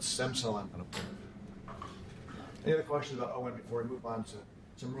 But stem cell, I'm not aware of. Any other questions about ON before we move on to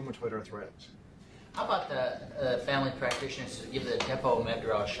some rheumatoid arthritis? How about the family practitioners to give the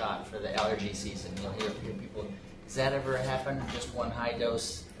Depo-Medrol shot for the allergy season? You'll hear people. Does that ever happen? Just one high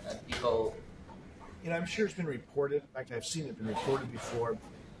dose Depo? I'm sure it's been reported. In fact, I've seen it been reported before.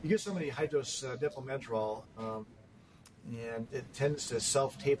 You give somebody high dose Depo-Medrol, and it tends to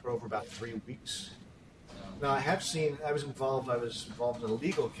self-taper over about 3 weeks. Now, I was involved in a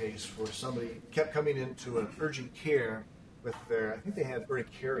legal case where somebody kept coming into an urgent care with I think they had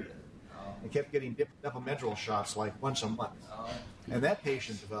urticaria, and kept getting Depo-Medrol shots like once a month. And that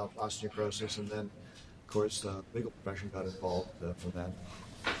patient developed osteoporosis, and then, of course, the legal profession got involved from that.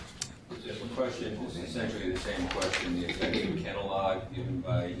 The question is essentially the same question. Is that a catalog given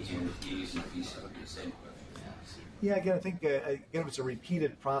by EMTs and PCs? The same question. Yeah, again, I think if it's a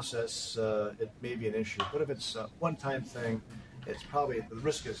repeated process, it may be an issue. But if it's a one-time thing, it's probably the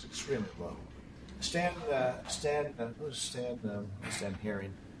risk is extremely low. Stan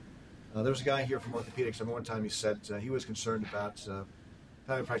Herring. There was a guy here from orthopedics. And one time he said he was concerned about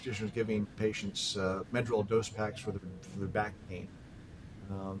family practitioners giving patients Medrol dose packs for their back pain,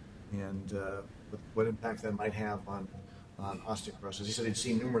 and what impact that might have on osteoporosis. He said he'd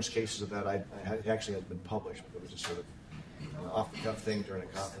seen numerous cases of that. It actually had been published, but it was just sort of off-the-cuff thing during a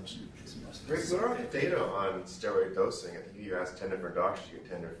conference. Greg, what are the data on steroid dosing? I think you asked 10 different doctors, you get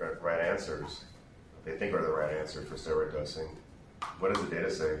 10 different right answers. They think are the right answer for steroid dosing. What does the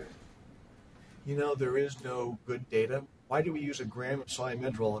data say? There is no good data. Why do we use a gram of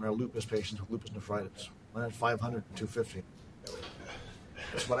Medrol in our lupus patients with lupus nephritis? Why not 500 and 250?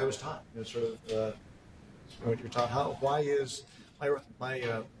 That's what I was taught. What you're taught. Why is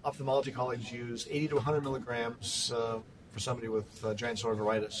my ophthalmology colleagues use 80 to 100 milligrams for somebody with giant cell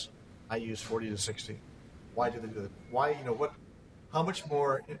arteritis? I use 40 to 60. Why do they do that? Why? How much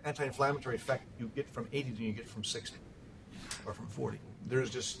more anti-inflammatory effect you get from 80 than you get from 60 or from 40?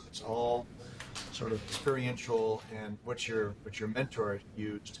 It's all sort of experiential, and what your mentor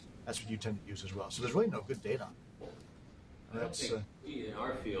used, that's what you tend to use as well. So there's really no good data. I don't think we, in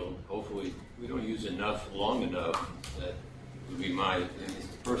our field, hopefully, we don't use enough long enough. That would be my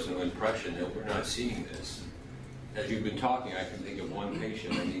personal impression that we're not seeing this. As you've been talking, I can think of one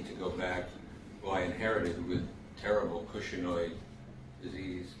patient I need to go back who I inherited with terrible cushingoid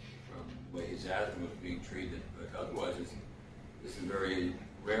disease from the way his asthma was being treated. But otherwise, this is very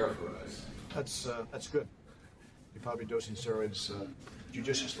rare for us. That's good. You're probably dosing steroids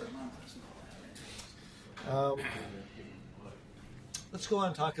judiciously. Let's go on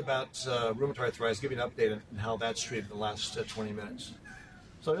and talk about rheumatoid arthritis, give you an update on how that's treated in the last 20 minutes.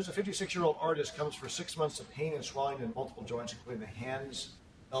 So there's a 56-year-old artist, comes for 6 months of pain and swelling in multiple joints, including the hands,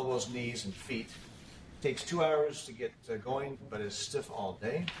 elbows, knees, and feet. Takes 2 hours to get going, but is stiff all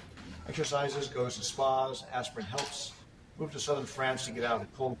day. Exercises, goes to spas, aspirin helps. Moved to southern France to get out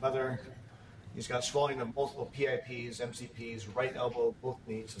of the cold weather. He's got swelling of multiple PIPs, MCPs, right elbow, both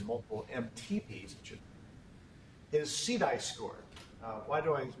knees, and multiple MTPs. His CDI score. Why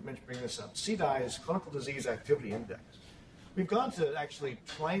do I bring this up? CDI is Clinical Disease Activity Index. We've gone to actually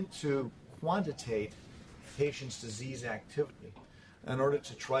trying to quantitate patients' disease activity in order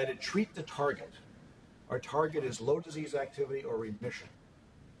to try to treat the target. Our target is low disease activity or remission.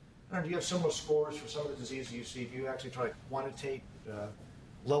 Do you have similar scores for some of the diseases you see? Do you actually try to quantitate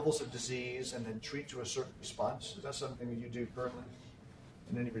levels of disease and then treat to a certain response? Is that something that you do currently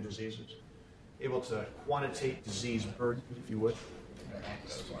in any of your diseases? Able to quantitate disease burden, if you would?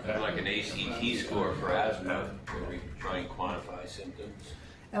 Like an ACT score for asthma, where we try and quantify symptoms.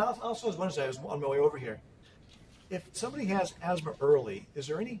 And also, as Wednesday, I was on my way over here. If somebody has asthma early, is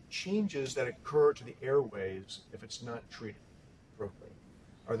there any changes that occur to the airways if it's not treated appropriately?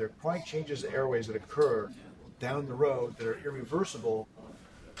 are there chronic changes in airways that occur down the road that are irreversible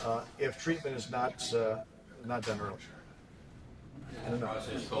if treatment is not done early? A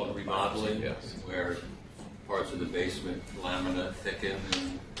process called remodeling, where parts of the basement lamina thicken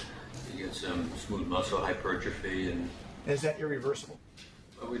and you get some smooth muscle hypertrophy. And is that irreversible?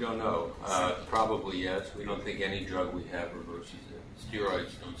 We don't know. Probably yes. We don't think any drug we have reverses it.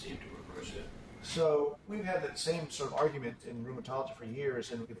 Steroids don't seem to reverse it. So we've had that same sort of argument in rheumatology for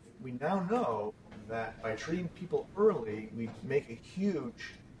years, and we now know that by treating people early, we make a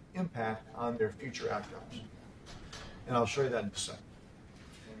huge impact on their future outcomes. And I'll show you that in a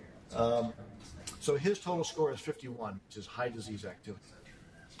second. So his total score is 51, which is high disease activity.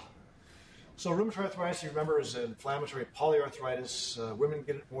 So rheumatoid arthritis, you remember, is an inflammatory polyarthritis. Women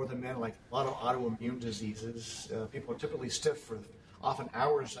get it more than men, like a lot of autoimmune diseases. People are typically stiff for often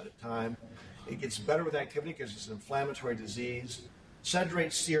hours at a time. It gets better with activity because it's an inflammatory disease. SED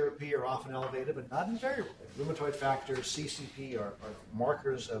rates, CRP, are often elevated, but not invariably. Rheumatoid factors, CCP, are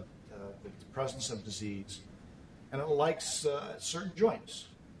markers of the presence of disease. And it likes certain joints,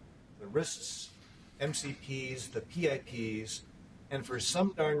 the wrists, MCPs, the PIPs, and for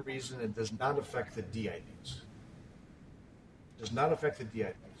some darn reason, it does not affect the DIPs. It does not affect the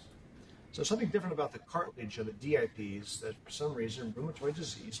DIPs. So something different about the cartilage of the DIPs that for some reason rheumatoid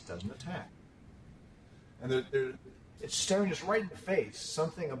disease doesn't attack. And it's staring us right in the face,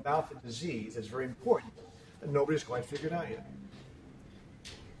 something about the disease that's very important that nobody's quite figured out yet.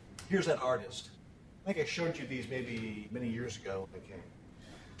 Here's that artist. I think I showed you these maybe many years ago when I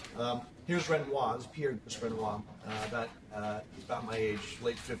came. Here's Renoir. This is Pierre Renoir. He's about my age,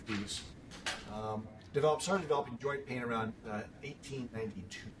 late 50s. Started developing joint pain around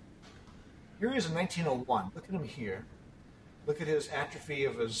 1892. Here he is in 1901. Look at him here. Look at his atrophy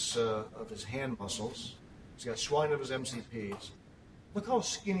of his hand muscles. He's got swelling of his MCPs. Look how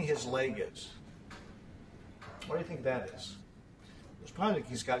skinny his leg is. What do you think that is? It's probably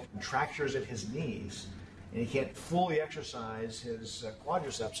he's got contractures at his knees, and he can't fully exercise his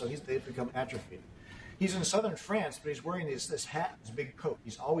quadriceps, so they've become atrophied. He's in southern France, but he's wearing this hat, this big coat.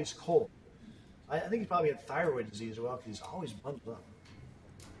 He's always cold. I think he probably had thyroid disease as well, because he's always bundled up.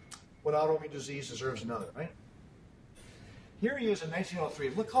 One autoimmune disease deserves another, right? Here he is in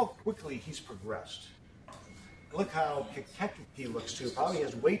 1903. Look how quickly he's progressed. Look how cachectic he looks, too. Probably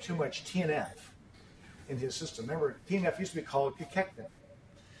has way too much TNF in his system. Remember, TNF used to be called cachectin.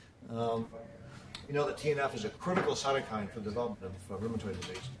 You know that TNF is a critical cytokine for the development of rheumatoid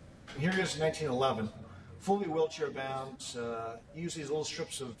disease. And here he is in 1911, fully wheelchair-bound. He used these little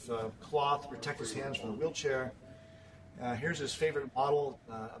strips of cloth to protect his hands from the wheelchair. Here's his favorite model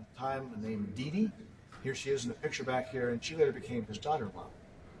of the time, named Dee Dee. Here she is in the picture back here, and she later became his daughter-in-law,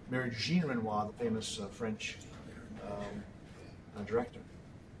 married Jean Renoir, the famous French director.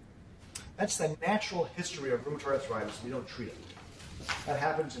 That's the natural history of rheumatoid arthritis. We don't treat it. That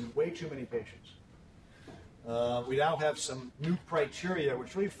happens in way too many patients. We now have some new criteria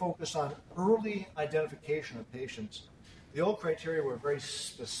which really focus on early identification of patients. The old criteria were very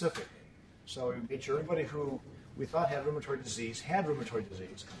specific. So we made sure everybody who we thought had rheumatoid disease had rheumatoid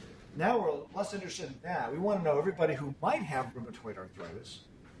disease. Now we're less interested in that. We want to know everybody who might have rheumatoid arthritis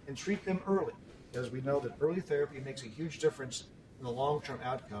and treat them early, because we know that early therapy makes a huge difference in the long-term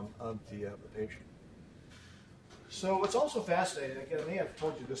outcome of the patient. So what's also fascinating, again, I may have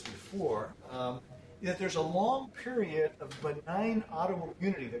told you this before, that there's a long period of benign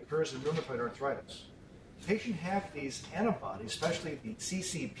autoimmunity that occurs in rheumatoid arthritis. Patients have these antibodies, especially the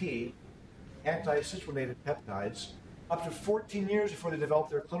CCP, anti-citrullonated peptides, up to 14 years before they develop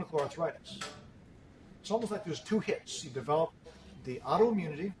their clinical arthritis. It's almost like there's two hits. You develop the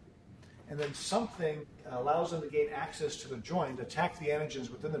autoimmunity, and then something allows them to gain access to the joint, attack the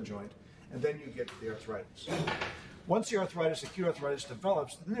antigens within the joint, and then you get the arthritis. Once the arthritis, acute arthritis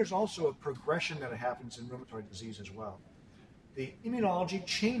develops, then there's also a progression that happens in rheumatoid disease as well. The immunology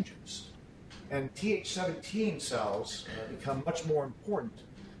changes, and Th17 cells become much more important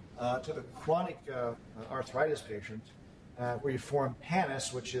to the chronic arthritis patient, where you form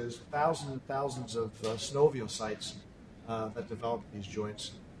pannus, which is thousands and thousands of synoviocytes that develop these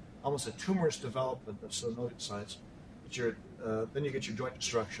joints. Almost a tumorous development of synoviocytes. But then you get your joint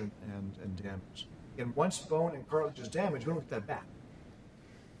destruction and damage. And once bone and cartilage is damaged, we don't get that back.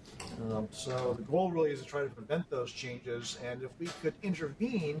 So the goal really is to try to prevent those changes, and if we could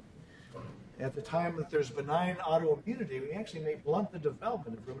intervene at the time that there's benign autoimmunity, we actually may blunt the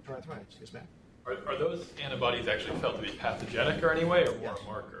development of rheumatoid arthritis. Yes, ma'am? Are those antibodies actually felt to be pathogenic or anyway, or more a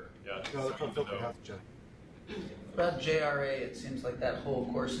marker? Yeah. No, they're felt to be pathogenic. About JRA, it seems like that whole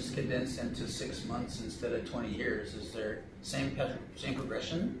course is condensed into 6 months instead of 20 years. Is there same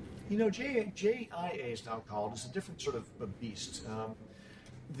progression? You know, JIA is now called. It's a different sort of a beast.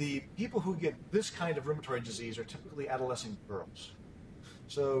 The people who get this kind of rheumatoid disease are typically adolescent girls.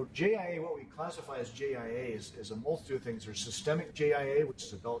 So JIA, what we classify as JIA, is a multitude of things. There's systemic JIA, which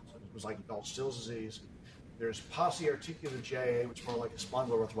is like adult Still's disease. There's polyarticular JIA, which is more like a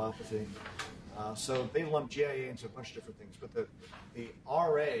spondyloarthropathy. So they lump JIA into a bunch of different things. But the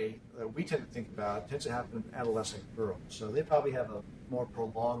RA that we tend to think about tends to happen in adolescent girls. So they probably have a more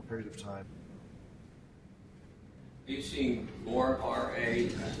prolonged period of time. Are you seeing more RA?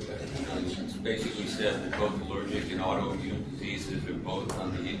 It's basically said that both allergic and autoimmune diseases are both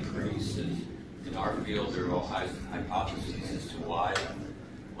on the increase. And in our field, there are all hypotheses as to why.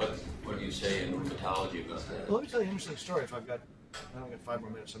 What do you say in rheumatology about that? Well, let me tell you an interesting story. I only got 5 more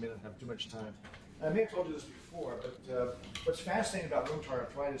minutes. I may not have too much time. I may have told you this before, but what's fascinating about rheumatoid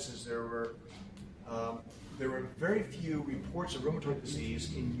arthritis is there were very few reports of rheumatoid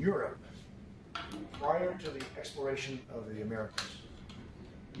disease in Europe prior to the exploration of the Americas.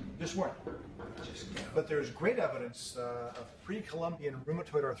 Just weren't. But there's great evidence of pre-Columbian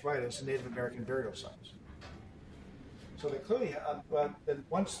rheumatoid arthritis in Native American burial sites. So they clearly, then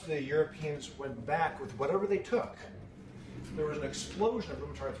once the Europeans went back with whatever they took, there was an explosion of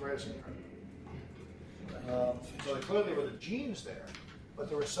rheumatoid arthritis in Europe. So clearly there were the genes there, but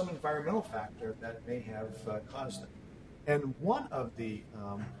there was some environmental factor that may have caused it. And one of the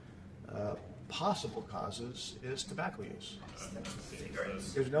possible causes is tobacco use.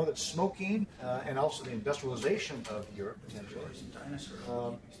 Because we know that smoking and also the industrialization of Europe potentially,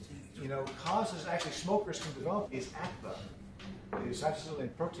 causes actually smokers can develop these ACPA, these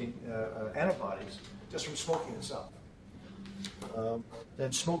cytosine protein antibodies, just from smoking itself.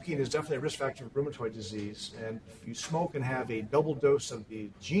 Then smoking is definitely a risk factor for rheumatoid disease, and if you smoke and have a double dose of the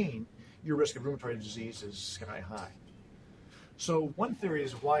gene, your risk of rheumatoid disease is sky high. So one theory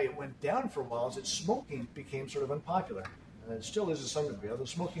is why it went down for a while is that smoking became sort of unpopular. And it still is to some degree, although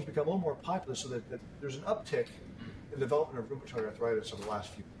smoking's become a little more popular so that there's an uptick in the development of rheumatoid arthritis over the last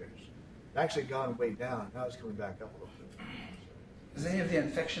few years. It's actually gone way down. Now it's coming back up a little bit. Is any of the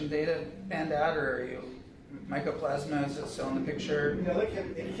infection data panned out, or are you mycoplasma, is it still in the picture? You know, they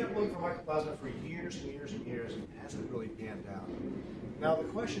kept looking for mycoplasma for years and years and years, and it hasn't really panned out. Now the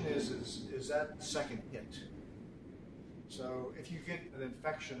question is that second hit? So if you get an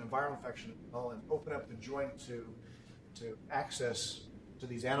infection, a viral infection, and open up the joint to access to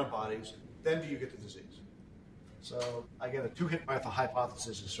these antibodies, then do you get the disease? So again, a two-hit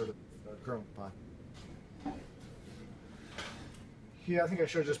hypothesis is sort of currently fine. Here, I think I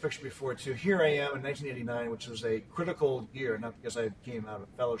showed this picture before too. Here I am in 1989, which was a critical year, not because I came out of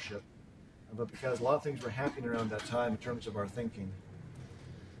fellowship, but because a lot of things were happening around that time in terms of our thinking.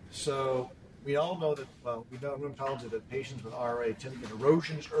 So we all know that, we know in rheumatology that patients with RA tend to get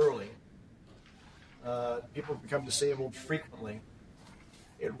erosions early. People become disabled frequently.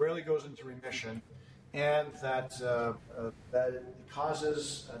 It rarely goes into remission, and that it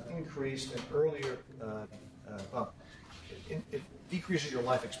causes an increase in earlier, it decreases your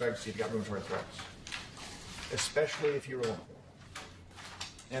life expectancy if you've got rheumatoid arthritis, especially if you're old.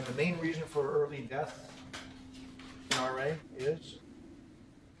 And the main reason for early death in RA is?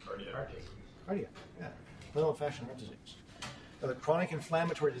 Cardiac, yeah. Little-fashioned heart disease. The chronic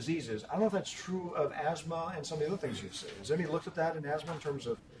inflammatory diseases, I don't know if that's true of asthma and some of the other things you've said. Has anybody looked at that in asthma in terms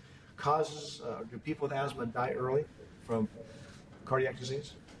of causes? Do people with asthma die early from cardiac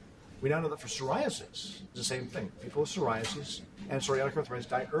disease? We now know that for psoriasis, it's the same thing. People with psoriasis and psoriatic arthritis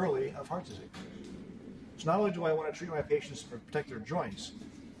die early of heart disease. So not only do I want to treat my patients to protect their joints,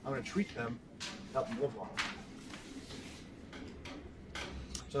 I want to treat them to help them live longer.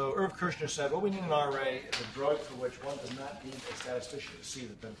 So Irv Kirshner said, what we need in RA is a drug for which one does not need a statistician to see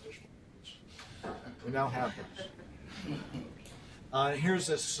the beneficial ones. We now have those. Here's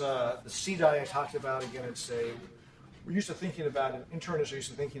this, the CDI I talked about. Again, we're used to thinking about, internists are used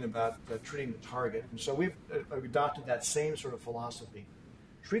to thinking about treating the target. And so we've adopted that same sort of philosophy.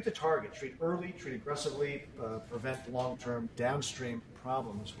 Treat the target, treat early, treat aggressively, prevent long-term downstream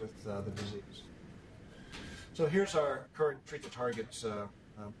problems with the disease. So here's our current treat the targets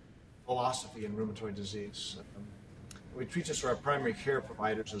philosophy in rheumatoid disease. We treat this for our primary care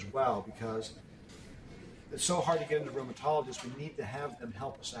providers as well because it's so hard to get into rheumatologists, we need to have them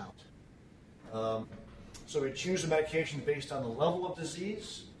help us out. So we choose a medication based on the level of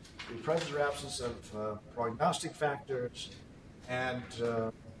disease, the presence or absence of prognostic factors, and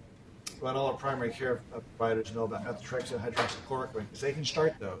what all our primary care providers know about methotrexate, hydroxychloroquine, because they can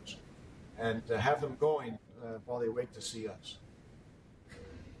start those and have them going while they wait to see us.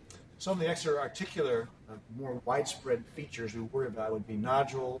 Some of the extra-articular, more widespread features we worry about would be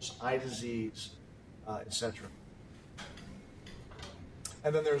nodules, eye disease, etc.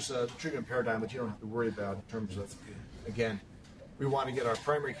 And then there's a treatment paradigm that you don't have to worry about in terms of, again, we want to get our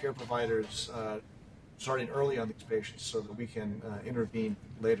primary care providers starting early on these patients so that we can intervene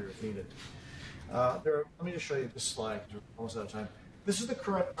later if needed. Let me just show you this slide. We're almost out of time. This is the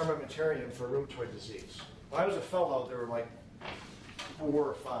current armamentarium for rheumatoid disease. When I was a fellow, there were like 4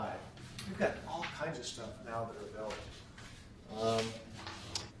 or 5. We've got all kinds of stuff now that are available.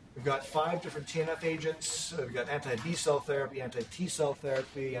 We've got 5 different TNF agents. We've got anti-B cell therapy, anti-T cell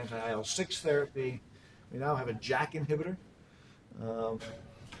therapy, anti-IL-6 therapy. We now have a JAK inhibitor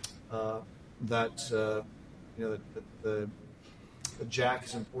the JAK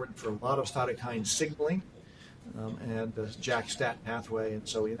is important for a lot of cytokine signaling and the JAK-STAT pathway, and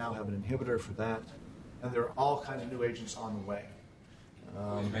so we now have an inhibitor for that. And there are all kinds of new agents on the way.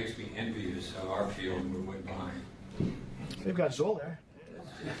 It makes me envious of our field we went behind. They've got Xolair.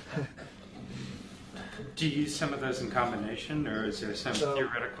 Do you use some of those in combination, or is there some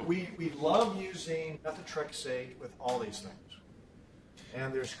theoretical? We love using methotrexate with all these things.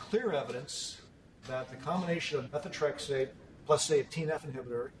 And there's clear evidence that the combination of methotrexate plus, say, a TNF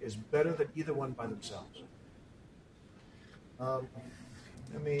inhibitor is better than either one by themselves. Let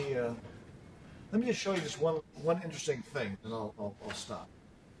me just show you this one interesting thing, and I'll stop.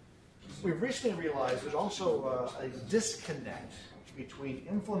 We've recently realized there's also a disconnect between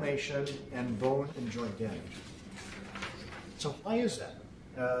inflammation and bone and joint damage. So why is that?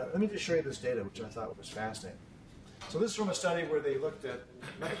 Let me just show you this data, which I thought was fascinating. So this is from a study where they looked at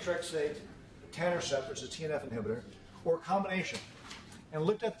methotrexate, etanercept, which is a TNF inhibitor, or a combination, and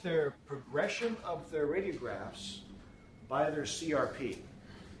looked at their progression of their radiographs by their CRP.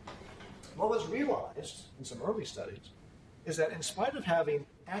 What was realized in some early studies is that in spite of having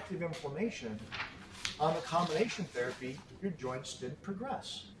active inflammation on the combination therapy, your joints didn't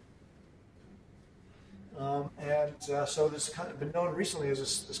progress. So this has kind of been known recently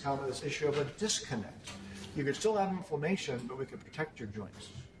as this issue of a disconnect. You could still have inflammation, but we could protect your joints.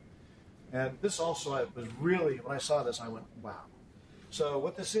 And this also was really, when I saw this, I went, wow. So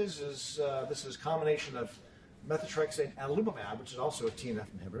what this is this is a combination of methotrexate and adalimumab, which is also a TNF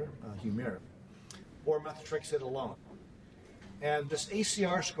inhibitor, Humira, or methotrexate alone. And this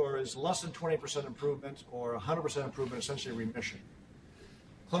ACR score is less than 20% improvement or 100% improvement, essentially remission.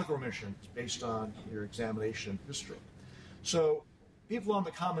 Clinical remission is based on your examination history. So people on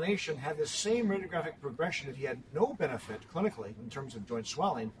the combination had the same radiographic progression if you had no benefit clinically in terms of joint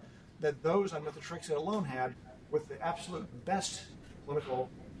swelling that those on methotrexate alone had with the absolute best clinical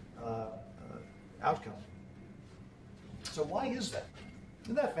outcome. So why is that?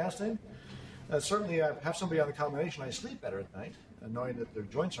 Isn't that fascinating? Certainly, I have somebody on the combination, I sleep better at night, knowing that their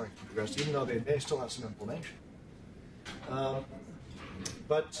joints aren't progressed, even though they may still have some inflammation.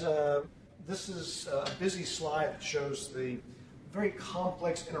 This is a busy slide that shows the very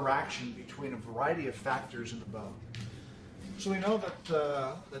complex interaction between a variety of factors in the bone. So we know that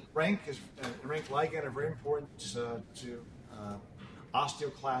rank ligand are very important to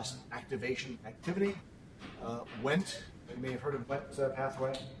osteoclast activation activity. Wnt, you may have heard of Wnt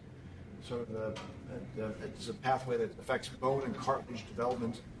pathway. So it's a pathway that affects bone and cartilage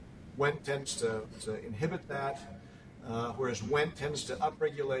development. Wnt tends to inhibit that, whereas Wnt tends to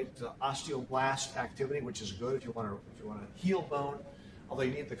upregulate osteoblast activity, which is good if you want to heal bone, although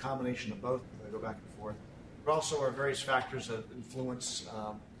you need the combination of both. They go back and forth. There also are various factors that influence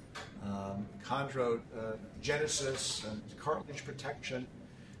chondrogenesis and cartilage protection.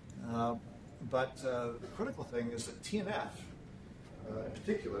 But the critical thing is that TNF, in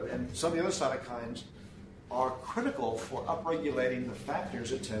particular, and some of the other cytokines, are critical for upregulating the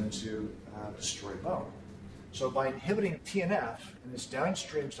factors that tend to destroy bone. So by inhibiting TNF and its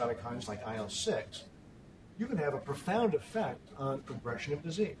downstream cytokines like IL-6, you can have a profound effect on progression of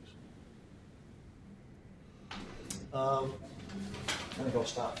disease. I think I'll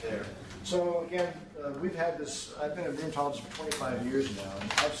stop there. So again, we've had this, I've been a rheumatologist for 25 years now,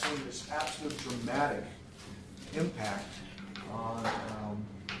 and I've seen this absolute dramatic impact on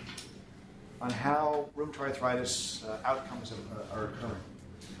how rheumatoid arthritis outcomes are occurring.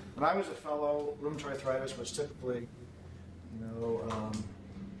 When I was a fellow, rheumatoid arthritis was typically,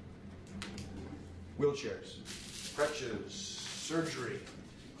 wheelchairs, crutches, surgery,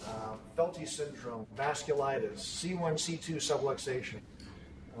 Felty syndrome, vasculitis, C1, C2 subluxation,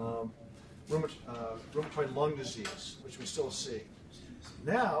 rheumatoid lung disease, which we still see.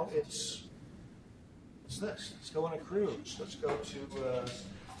 Now it's this. Let's go on a cruise. Let's go to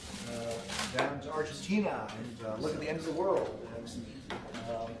down to Argentina and look at the end of the world, and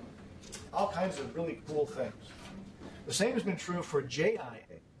all kinds of really cool things. The same has been true for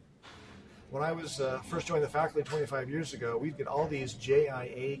JIA. When I was first joined the faculty 25 years ago, we'd get all these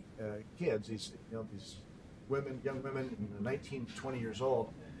JIA kids, these women, young women, 19, 20 years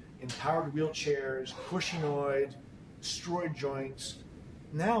old, in powered wheelchairs, cushingoid, destroyed joints.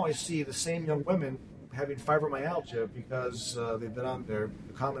 Now I see the same young women having fibromyalgia because they've been on their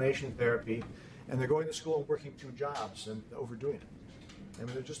combination therapy, and they're going to school and working 2 jobs and overdoing it. I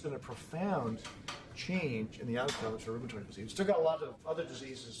mean, there's just been a profound change in the outcomes for rheumatoid disease. We've still got a lot of other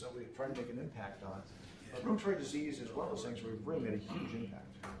diseases that we try to make an impact on. But rheumatoid disease is one of those things where we've really made a huge impact.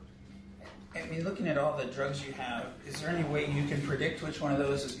 I mean, looking at all the drugs you have, is there any way you can predict which one of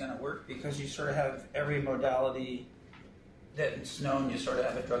those is going to work? Because you sort of have every modality that's known, you sort of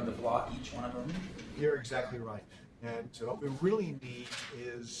have a drug to block each one of them. You're exactly right. And what we really need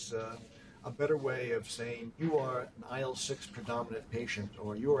is a better way of saying you are an IL-6 predominant patient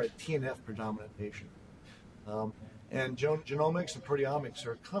or you are a TNF predominant patient. And genomics and proteomics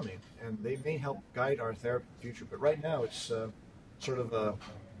are coming, and they may help guide our therapy in the future. But right now, it's sort of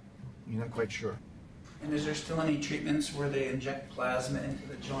you're not quite sure. And is there still any treatments where they inject plasma into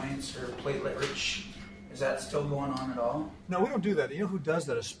the joints or platelet-rich? Is that still going on at all? No, we don't do that. You know who does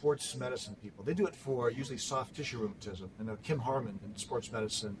that is sports medicine people. They do it for usually soft tissue rheumatism. I know Kim Harmon in sports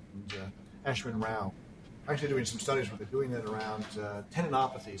medicine and Ashwin Rao are actually doing some studies where they're doing that around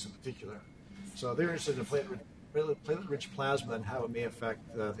tendinopathies in particular. So they're interested in platelet-rich plasma and how it may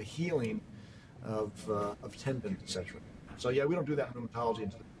affect the healing of tendons, etc. So yeah, we don't do that in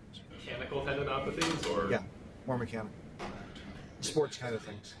rheumatology. Mechanical tendinopathies, or? Yeah, more mechanical. Sports kind of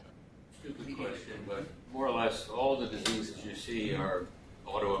things. Stupid question, but more or less all the diseases you see are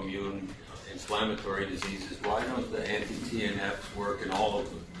autoimmune, inflammatory diseases. Why don't the anti-TNFs work in all of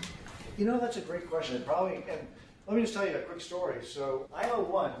them? You know, that's a great question. And let me just tell you a quick story. So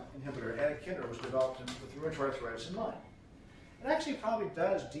IL-1 inhibitor, anakinra, was developed with rheumatoid arthritis in mind. It actually probably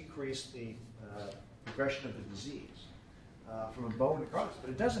does decrease the progression of the disease from a bone necrosis, but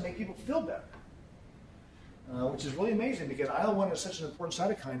it doesn't make people feel better, which is really amazing because IL-1 is such an important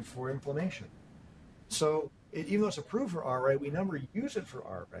cytokine for inflammation. So even though it's approved for RA, we never use it for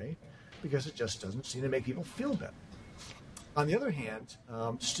RA because it just doesn't seem to make people feel better. On the other hand,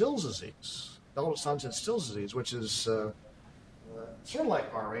 Still's disease, developmental onset Still's disease, which is sort of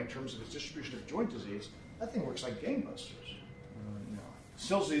like RA in terms of its distribution of joint disease, that thing works like gangbusters.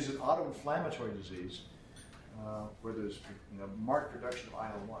 Still's disease is an autoinflammatory disease where there's marked reduction of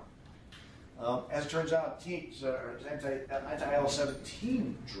IL-1. As it turns out,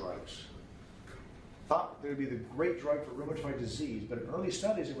 anti-IL-17 drugs thought they would be the great drug for rheumatoid disease, but in early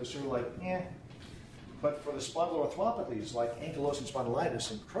studies it was sort of like, eh. But for the spondyloarthropathies like ankylosing spondylitis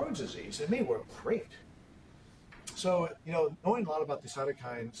and Crohn's disease, it may work great. So, knowing a lot about the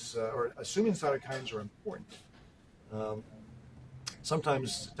cytokines, or assuming cytokines are important,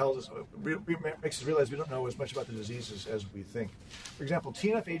 sometimes tells us, makes us realize we don't know as much about the diseases as we think. For example,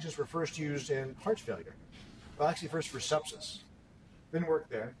 TNF agents were first used in heart failure. Well, actually first for sepsis. Didn't work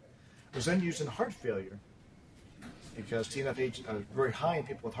there. It was then used in heart failure because TNF agents are very high in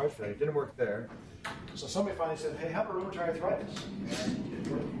people with heart failure. Didn't work there. So somebody finally said, hey, how about rheumatoid arthritis? And it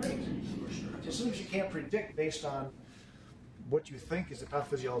worked great. So sometimes you can't predict based on what you think is the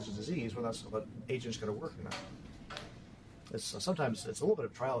pathophysiology of the disease when that's what agent's going to work or not. Sometimes it's a little bit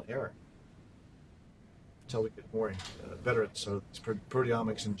of trial and error until we get more better at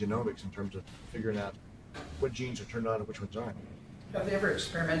proteomics and genomics in terms of figuring out what genes are turned on and which ones aren't. Have they ever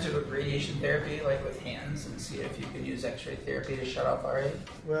experimented with radiation therapy, like with hands, and see if you can use X-ray therapy to shut off RA?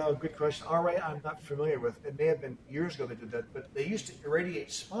 Well, good question. RA I'm not familiar with. It may have been years ago they did that, but they used to irradiate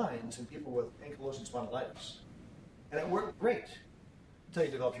spines in people with ankylosing spondylitis. And it worked great until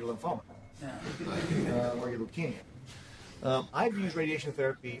you develop your lymphoma or your leukemia. I've used radiation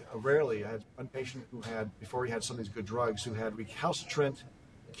therapy rarely. I had one patient who had, before he had some of these good drugs, who had recalcitrant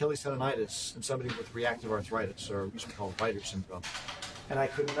Achilles tendonitis and somebody with reactive arthritis, or what we call Reiter syndrome. And I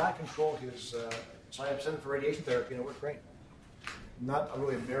could not control his, so I sent him for radiation therapy and it worked great. Not a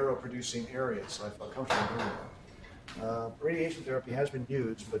really marrow-producing area, so I felt comfortable doing it. Radiation therapy has been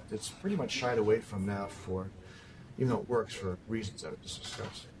used, but it's pretty much shied away from now even though it works for reasons that I just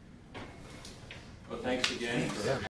discussed. Well, thanks again.